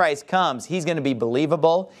Antichrist comes, he's going to be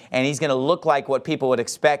believable, and he's going to look like what people would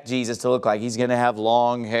expect Jesus to look like. He's going to have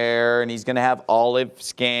long hair, and he's going to have olive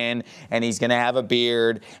skin, and he's going to have a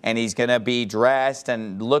beard, and he's going to be dressed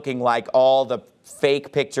and looking like all the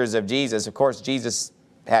fake pictures of Jesus. Of course, Jesus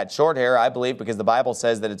had short hair, I believe, because the Bible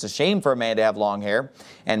says that it's a shame for a man to have long hair.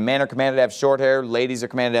 And men are commanded to have short hair. Ladies are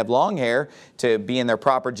commanded to have long hair to be in their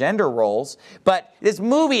proper gender roles. But this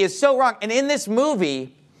movie is so wrong. And in this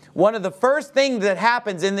movie, one of the first things that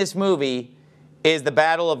happens in this movie is the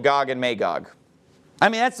battle of Gog and Magog. I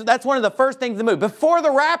mean, that's one of the first things in the movie. Before the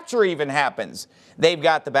rapture even happens, they've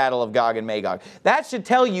got the battle of Gog and Magog. That should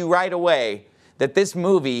tell you right away that this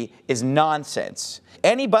movie is nonsense.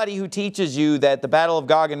 Anybody who teaches you that the battle of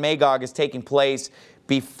Gog and Magog is taking place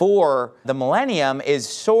before the millennium is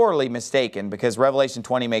sorely mistaken, because Revelation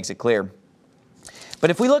 20 makes it clear. But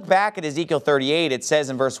if we look back at Ezekiel 38, it says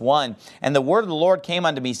in verse 1, "And the word of the Lord came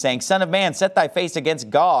unto me, saying, Son of man, set thy face against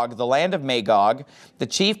Gog, the land of Magog, the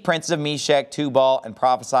chief princes of Meshech, Tubal, and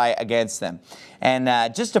prophesy against them."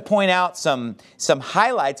 And just to point out some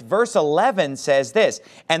highlights, verse 11 says this,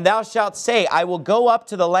 "And thou shalt say, I will go up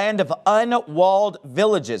to the land of unwalled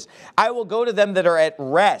villages. I will go to them that are at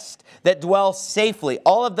rest, that dwell safely,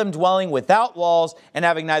 all of them dwelling without walls and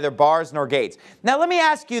having neither bars nor gates." Now let me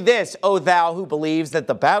ask you this, O thou who believes that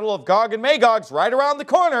the battle of Gog and Magog's right around the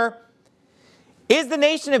corner. Is the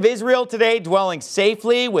nation of Israel today dwelling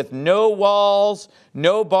safely with no walls,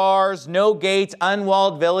 no bars, no gates,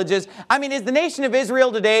 unwalled villages? I mean, is the nation of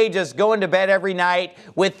Israel today just going to bed every night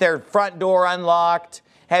with their front door unlocked?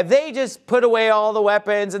 Have they just put away all the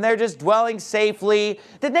weapons and they're just dwelling safely?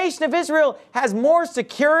 The nation of Israel has more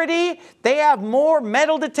security. They have more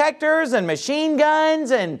metal detectors and machine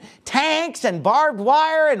guns and tanks and barbed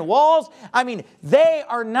wire and walls. I mean, they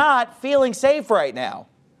are not feeling safe right now.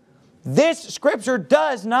 This scripture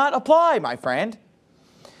does not apply, my friend.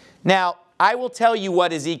 Now, I will tell you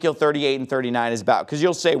what Ezekiel 38 and 39 is about, because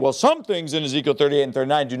you'll say, well, some things in Ezekiel 38 and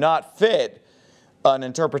 39 do not fit an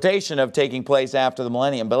interpretation of taking place after the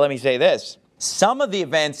millennium. But let me say this. Some of the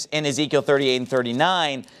events in Ezekiel 38 and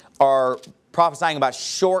 39 are prophesying about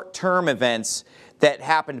short-term events that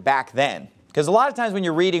happened back then. Because a lot of times when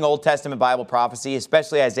you're reading Old Testament Bible prophecy,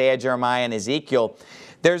 especially Isaiah, Jeremiah, and Ezekiel,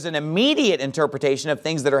 there's an immediate interpretation of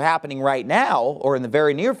things that are happening right now or in the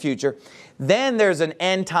very near future. Then there's an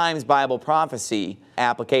end times Bible prophecy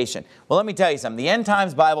application. Well, let me tell you something. The end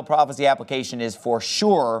times Bible prophecy application is for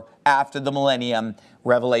sure after the millennium,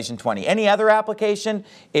 Revelation 20. Any other application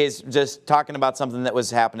is just talking about something that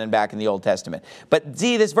was happening back in the Old Testament. But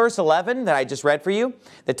see this verse 11 that I just read for you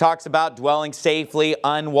that talks about dwelling safely,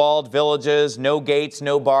 unwalled villages, no gates,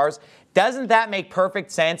 no bars. Doesn't that make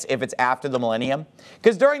perfect sense if it's after the millennium?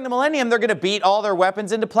 Because during the millennium, they're going to beat all their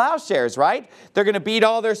weapons into plowshares, right? They're going to beat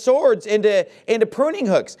all their swords into pruning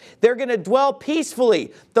hooks. They're going to dwell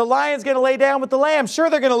peacefully. The lion's going to lay down with the lamb. Sure,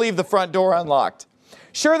 they're going to leave the front door unlocked.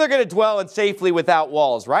 Sure, they're going to dwell in safely without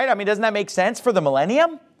walls, right? I mean, doesn't that make sense for the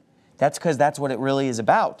millennium? That's because that's what it really is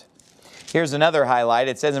about. Here's another highlight.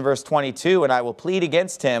 It says in verse 22, "And I will plead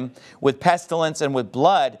against him with pestilence and with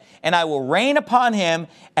blood, and I will rain upon him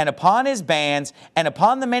and upon his bands and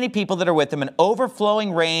upon the many people that are with him an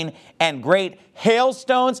overflowing rain and great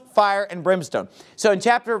hailstones, fire, and brimstone." So in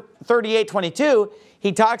chapter 38, 22,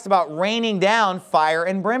 he talks about raining down fire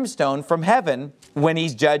and brimstone from heaven when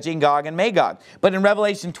he's judging Gog and Magog. But in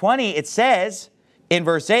Revelation 20, it says in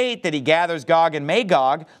verse 8 that he gathers Gog and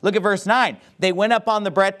Magog. Look at verse 9. "They went up on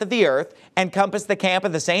the breadth of the earth and compassed the camp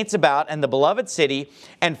of the saints about and the beloved city,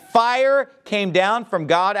 and fire came down from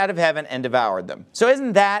God out of heaven and devoured them." So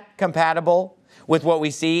isn't that compatible with what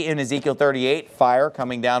we see in Ezekiel 38, fire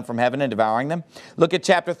coming down from heaven and devouring them? Look at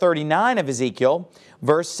chapter 39 of Ezekiel,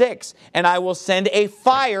 verse 6. "And I will send a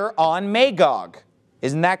fire on Magog."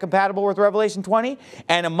 Isn't that compatible with Revelation 20?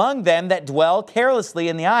 "And among them that dwell carelessly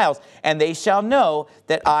in the isles, and they shall know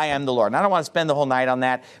that I am the Lord." And I don't want to spend the whole night on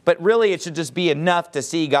that, but really it should just be enough to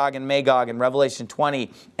see Gog and Magog in Revelation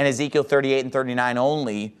 20 and Ezekiel 38 and 39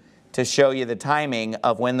 only to show you the timing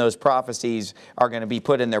of when those prophecies are going to be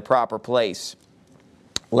put in their proper place.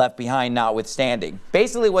 Left behind notwithstanding.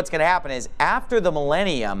 Basically what's going to happen is after the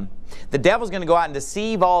millennium, the devil's going to go out and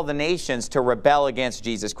deceive all the nations to rebel against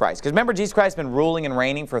Jesus Christ. Because remember, Jesus Christ has been ruling and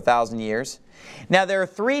reigning for 1,000 years. Now there are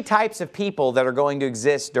three types of people that are going to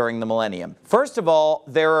exist during the millennium. First of all,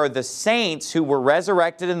 there are the saints who were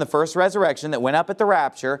resurrected in the first resurrection that went up at the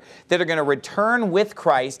rapture that are going to return with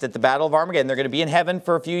Christ at the Battle of Armageddon. They're going to be in heaven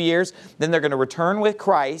for a few years. Then they're going to return with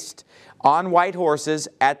Christ on white horses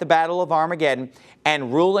at the Battle of Armageddon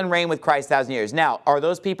and rule and reign with Christ 1,000 years. Now, are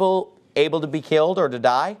those people able to be killed or to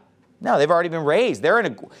die? No, they've already been raised.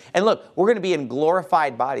 And look, we're going to be in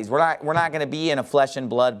glorified bodies. We're not going to be in a flesh and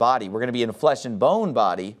blood body. We're going to be in a flesh and bone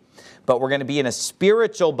body, but we're going to be in a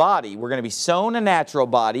spiritual body. We're going to be sown a natural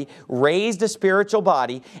body, raised a spiritual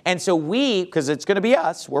body. And so we, because it's going to be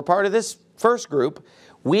us, we're part of this first group,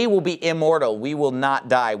 We will be immortal. We will not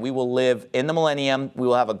die. We will live in the millennium. We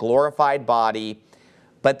will have a glorified body.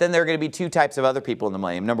 But then there are going to be two types of other people in the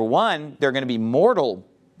millennium. Number one, there are going to be mortal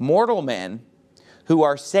men who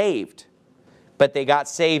are saved. But they got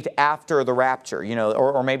saved after the rapture, you know,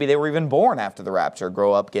 or maybe they were even born after the rapture,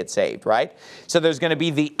 grow up, get saved, right? So there's going to be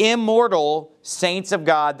the immortal saints of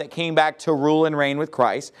God that came back to rule and reign with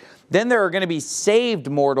Christ. Then there are going to be saved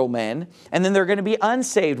mortal men, and then there are going to be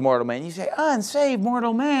unsaved mortal men. You say, unsaved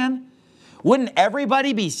mortal man? Wouldn't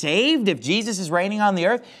everybody be saved if Jesus is reigning on the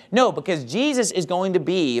earth? No, because Jesus is going to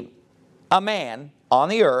be a man on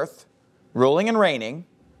the earth, ruling and reigning,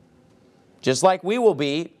 just like we will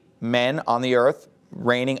be men on the earth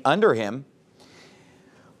reigning under him.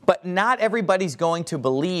 But not everybody's going to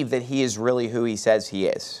believe that he is really who he says he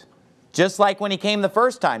is. Just like when he came the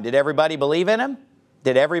first time, did everybody believe in him?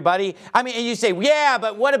 Did everybody? I mean, and you say, yeah,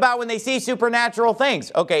 but what about when they see supernatural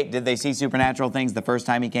things? Okay, did they see supernatural things the first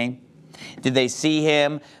time he came? Did they see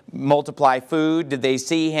him multiply food? Did they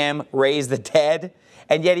see him raise the dead?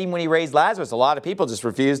 And yet even when he raised Lazarus, a lot of people just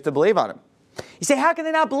refused to believe on him. You say, how can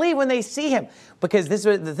they not believe when they see him? Because this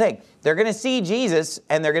is the thing. They're going to see Jesus,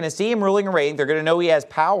 and they're going to see him ruling and reigning. They're going to know he has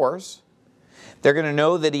powers. They're going to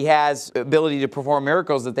know that he has ability to perform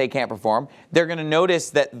miracles that they can't perform. They're going to notice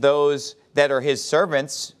that those that are his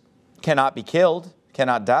servants cannot be killed,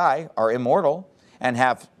 cannot die, are immortal, and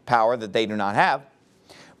have power that they do not have.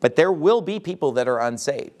 But there will be people that are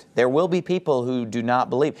unsaved. There will be people who do not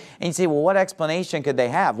believe. And you say, well, what explanation could they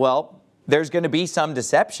have? Well, there's going to be some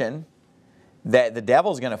deception that the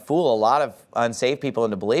devil's going to fool a lot of unsaved people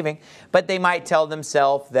into believing. But they might tell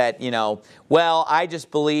themselves that, you know, well, I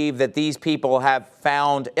just believe that these people have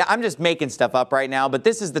found, I'm just making stuff up right now, but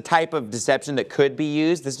this is the type of deception that could be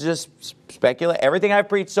used. This is just speculation. Everything I've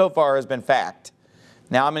preached so far has been fact.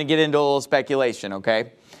 Now I'm going to get into a little speculation,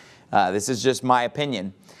 okay? This is just my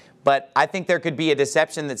opinion. But I think there could be a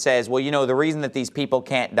deception that says, well, you know, the reason that these people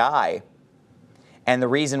can't die and the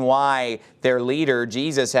reason why their leader,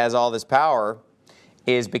 Jesus, has all this power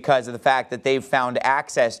is because of the fact that they've found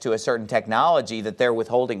access to a certain technology that they're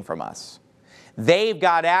withholding from us. They've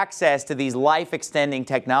got access to these life-extending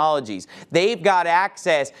technologies. They've got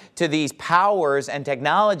access to these powers and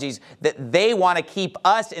technologies that they want to keep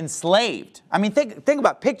us enslaved. I mean, think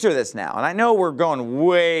about, picture this now. And I know we're going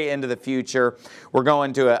way into the future. We're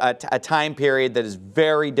going to a time period that is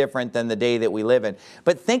very different than the day that we live in.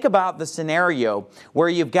 But think about the scenario where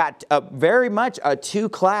you've got very much a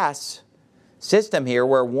two-class system here,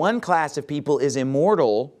 where one class of people is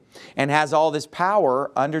immortal and has all this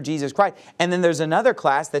power under Jesus Christ. And then there's another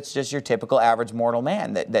class that's just your typical average mortal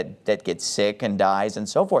man that gets sick and dies and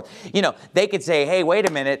so forth. You know, they could say, hey, wait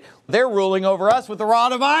a minute, they're ruling over us with a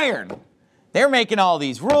rod of iron. They're making all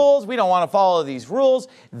these rules. We don't want to follow these rules.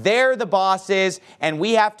 They're the bosses, and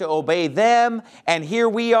we have to obey them. And here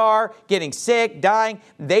we are getting sick, dying.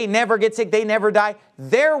 They never get sick. They never die.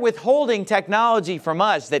 They're withholding technology from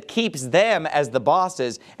us that keeps them as the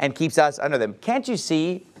bosses and keeps us under them. Can't you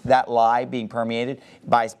see that lie being permeated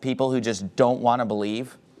by people who just don't want to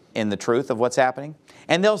believe in the truth of what's happening?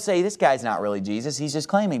 And they'll say, this guy's not really Jesus. He's just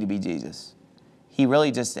claiming to be Jesus. He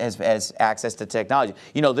really just has access to technology.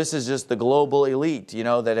 You know, this is just the global elite, you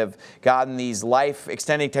know, that have gotten these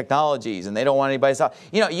life-extending technologies, and they don't want anybody to stop.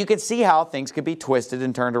 You know, you can see how things could be twisted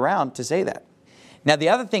and turned around to say that. Now, the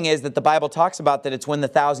other thing is that the Bible talks about that it's when the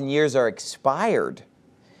 1,000 years are expired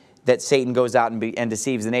that Satan goes out and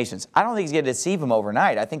deceives the nations. I don't think he's going to deceive them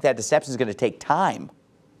overnight. I think that deception is going to take time.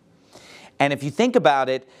 And if you think about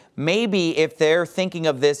it, maybe if they're thinking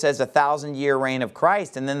of this as a 1,000-year reign of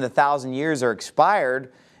Christ, and then the 1,000 years are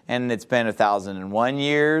expired, and it's been 1,001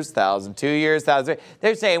 years, 1,002 years, 1,000,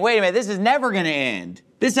 they're saying, wait a minute, this is never going to end.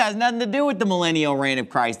 This has nothing to do with the millennial reign of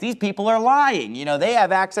Christ. These people are lying. You know, they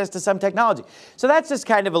have access to some technology. So that's just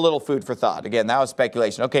kind of a little food for thought. Again, that was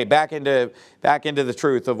speculation. Okay, back into the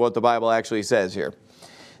truth of what the Bible actually says here.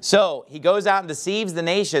 So he goes out and deceives the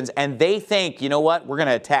nations, and they think, you know what, we're going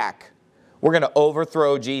to attack. We're going to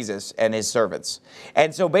overthrow Jesus and his servants.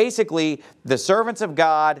 And so basically, the servants of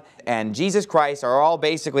God and Jesus Christ are all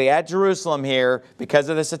basically at Jerusalem here because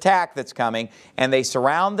of this attack that's coming. And they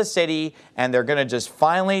surround the city, and they're going to just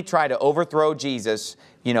finally try to overthrow Jesus,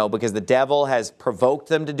 you know, because the devil has provoked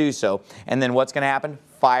them to do so. And then what's going to happen?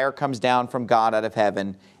 Fire comes down from God out of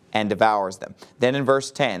heaven and devours them. Then in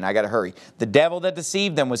verse 10, I got to hurry. The devil that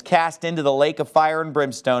deceived them was cast into the lake of fire and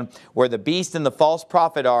brimstone, where the beast and the false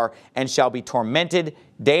prophet are, and shall be tormented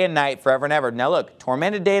day and night forever and ever. Now look,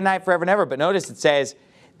 tormented day and night forever and ever. But notice it says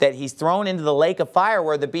that he's thrown into the lake of fire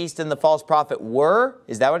where the beast and the false prophet were.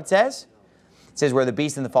 Is that what it says? It says where the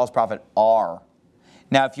beast and the false prophet are.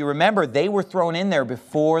 Now, if you remember, they were thrown in there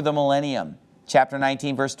before the millennium. Chapter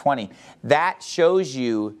 19, verse 20. That shows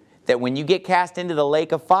you that when you get cast into the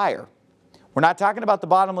lake of fire, we're not talking about the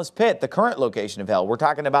bottomless pit, the current location of hell. We're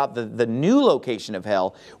talking about the new location of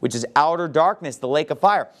hell, which is outer darkness, the lake of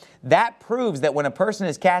fire. That proves that when a person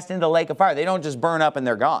is cast into the lake of fire, they don't just burn up and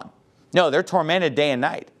they're gone. No, they're tormented day and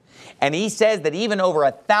night. And he says that even over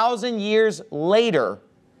 1,000 years later,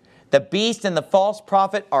 the beast and the false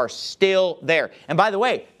prophet are still there. And by the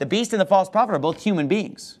way, the beast and the false prophet are both human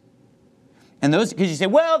beings. And those, because you say,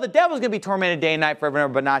 well, the devil's going to be tormented day and night forever and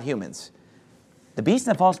ever, but not humans. The beast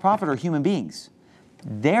and the false prophet are human beings.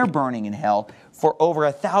 They're burning in hell for over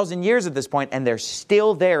 1,000 years at this point, and they're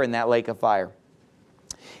still there in that lake of fire.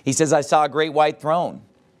 He says, I saw a great white throne,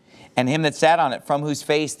 and him that sat on it, from whose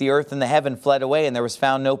face the earth and the heaven fled away, and there was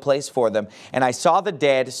found no place for them. And I saw the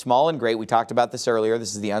dead, small and great, we talked about this earlier,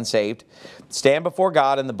 this is the unsaved, stand before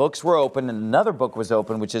God, and the books were opened, and another book was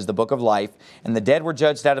opened, which is the book of life. And the dead were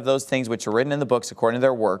judged out of those things which are written in the books according to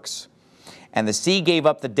their works. And the sea gave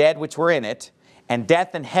up the dead which were in it, and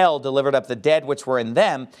death and hell delivered up the dead which were in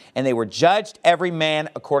them, and they were judged every man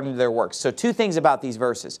according to their works. So two things about these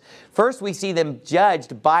verses. First, we see them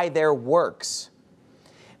judged by their works.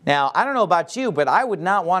 Now, I don't know about you, but I would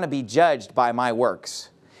not want to be judged by my works.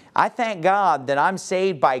 I thank God that I'm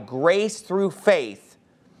saved by grace through faith,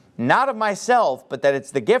 not of myself, but that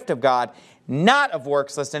it's the gift of God, not of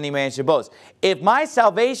works, lest any man should boast. If my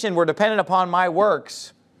salvation were dependent upon my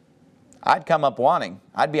works, I'd come up wanting.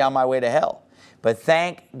 I'd be on my way to hell. But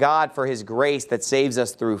thank God for His grace that saves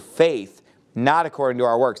us through faith, not according to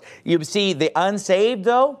our works. You see, the unsaved,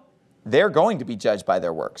 though, they're going to be judged by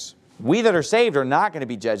their works. We that are saved are not going to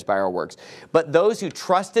be judged by our works. But those who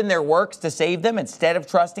trust in their works to save them, instead of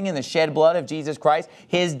trusting in the shed blood of Jesus Christ,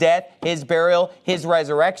 His death, His burial, His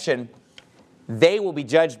resurrection, they will be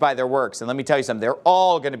judged by their works. And let me tell you something, they're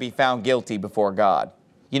all going to be found guilty before God.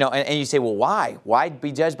 You know, and you say, well, why? Why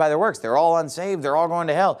be judged by their works? They're all unsaved. They're all going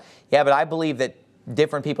to hell. Yeah, but I believe that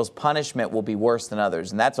different people's punishment will be worse than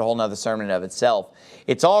others. And that's a whole nother sermon of itself.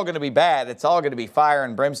 It's all going to be bad. It's all going to be fire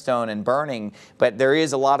and brimstone and burning. But there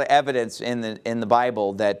is a lot of evidence in the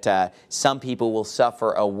Bible that some people will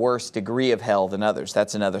suffer a worse degree of hell than others.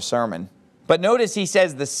 That's another sermon. But notice he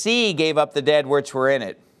says the sea gave up the dead which were in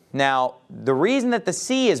it. Now, the reason that the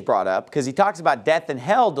sea is brought up, because he talks about death and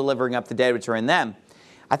hell delivering up the dead which are in them,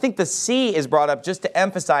 I think the sea is brought up just to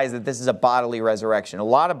emphasize that this is a bodily resurrection. A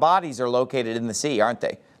lot of bodies are located in the sea, aren't they?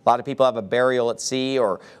 A lot of people have a burial at sea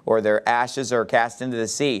or their ashes are cast into the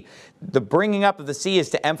sea. The bringing up of the sea is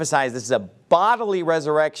to emphasize this is a bodily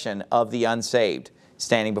resurrection of the unsaved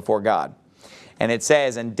standing before God. And it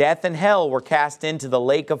says, and death and hell were cast into the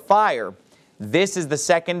lake of fire. This is the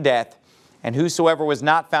second death. And whosoever was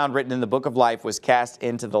not found written in the book of life was cast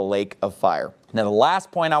into the lake of fire. Now the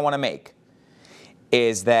last point I want to make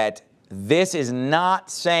is that this is not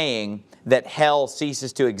saying that hell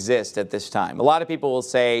ceases to exist at this time. A lot of people will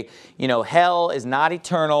say, you know, hell is not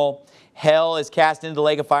eternal. Hell is cast into the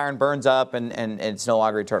lake of fire and burns up and it's no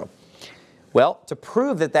longer eternal. Well, to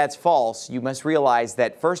prove that that's false, you must realize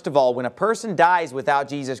that, first of all, when a person dies without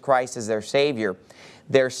Jesus Christ as their Savior,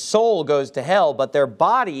 their soul goes to hell, but their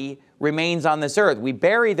body remains on this earth. We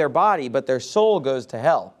bury their body, but their soul goes to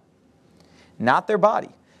hell, not their body.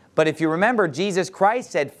 But if you remember, Jesus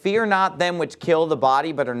Christ said, fear not them which kill the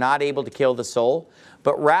body, but are not able to kill the soul,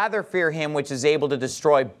 but rather fear Him which is able to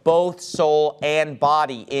destroy both soul and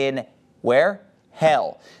body in, where?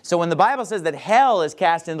 Hell. So when the Bible says that hell is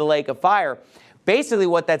cast into the lake of fire, basically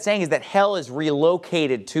what that's saying is that hell is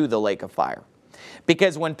relocated to the lake of fire.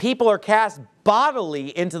 Because when people are cast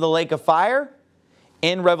bodily into the lake of fire,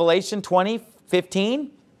 in Revelation 20:15,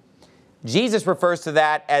 Jesus refers to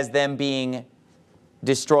that as them being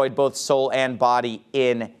destroyed both soul and body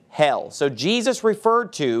in hell. So Jesus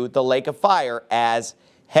referred to the lake of fire as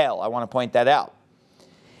hell. I want to point that out.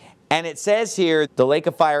 And it says here, the lake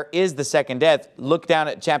of fire is the second death. Look down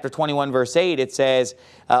at chapter 21, verse 8. It says,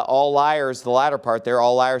 all liars, the latter part there,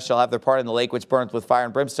 all liars shall have their part in the lake which burneth with fire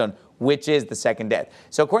and brimstone, which is the second death.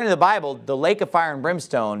 So according to the Bible, the lake of fire and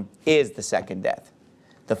brimstone is the second death.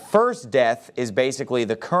 The first death is basically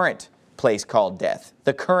the current place called death,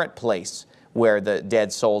 the current place where the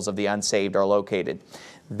dead souls of the unsaved are located.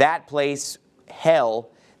 That place, hell,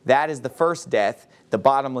 that is the first death, the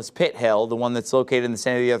bottomless pit hell, the one that's located in the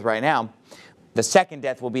center of the earth right now. The second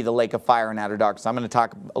death will be the lake of fire and outer darkness. I'm going to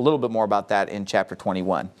talk a little bit more about that in chapter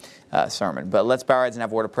 21 sermon. But let's bow our heads and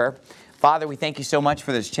have a word of prayer. Father, we thank you so much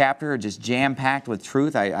for this chapter, just jam-packed with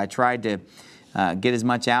truth. I tried to get as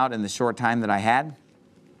much out in the short time that I had.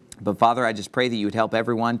 But Father, I just pray that you would help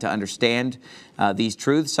everyone to understand these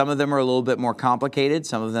truths. Some of them are a little bit more complicated.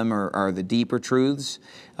 Some of them are the deeper truths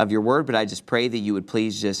of your word. But I just pray that you would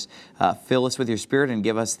please just fill us with your spirit and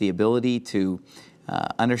give us the ability to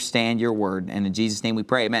understand your word. And in Jesus' name we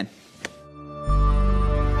pray, amen.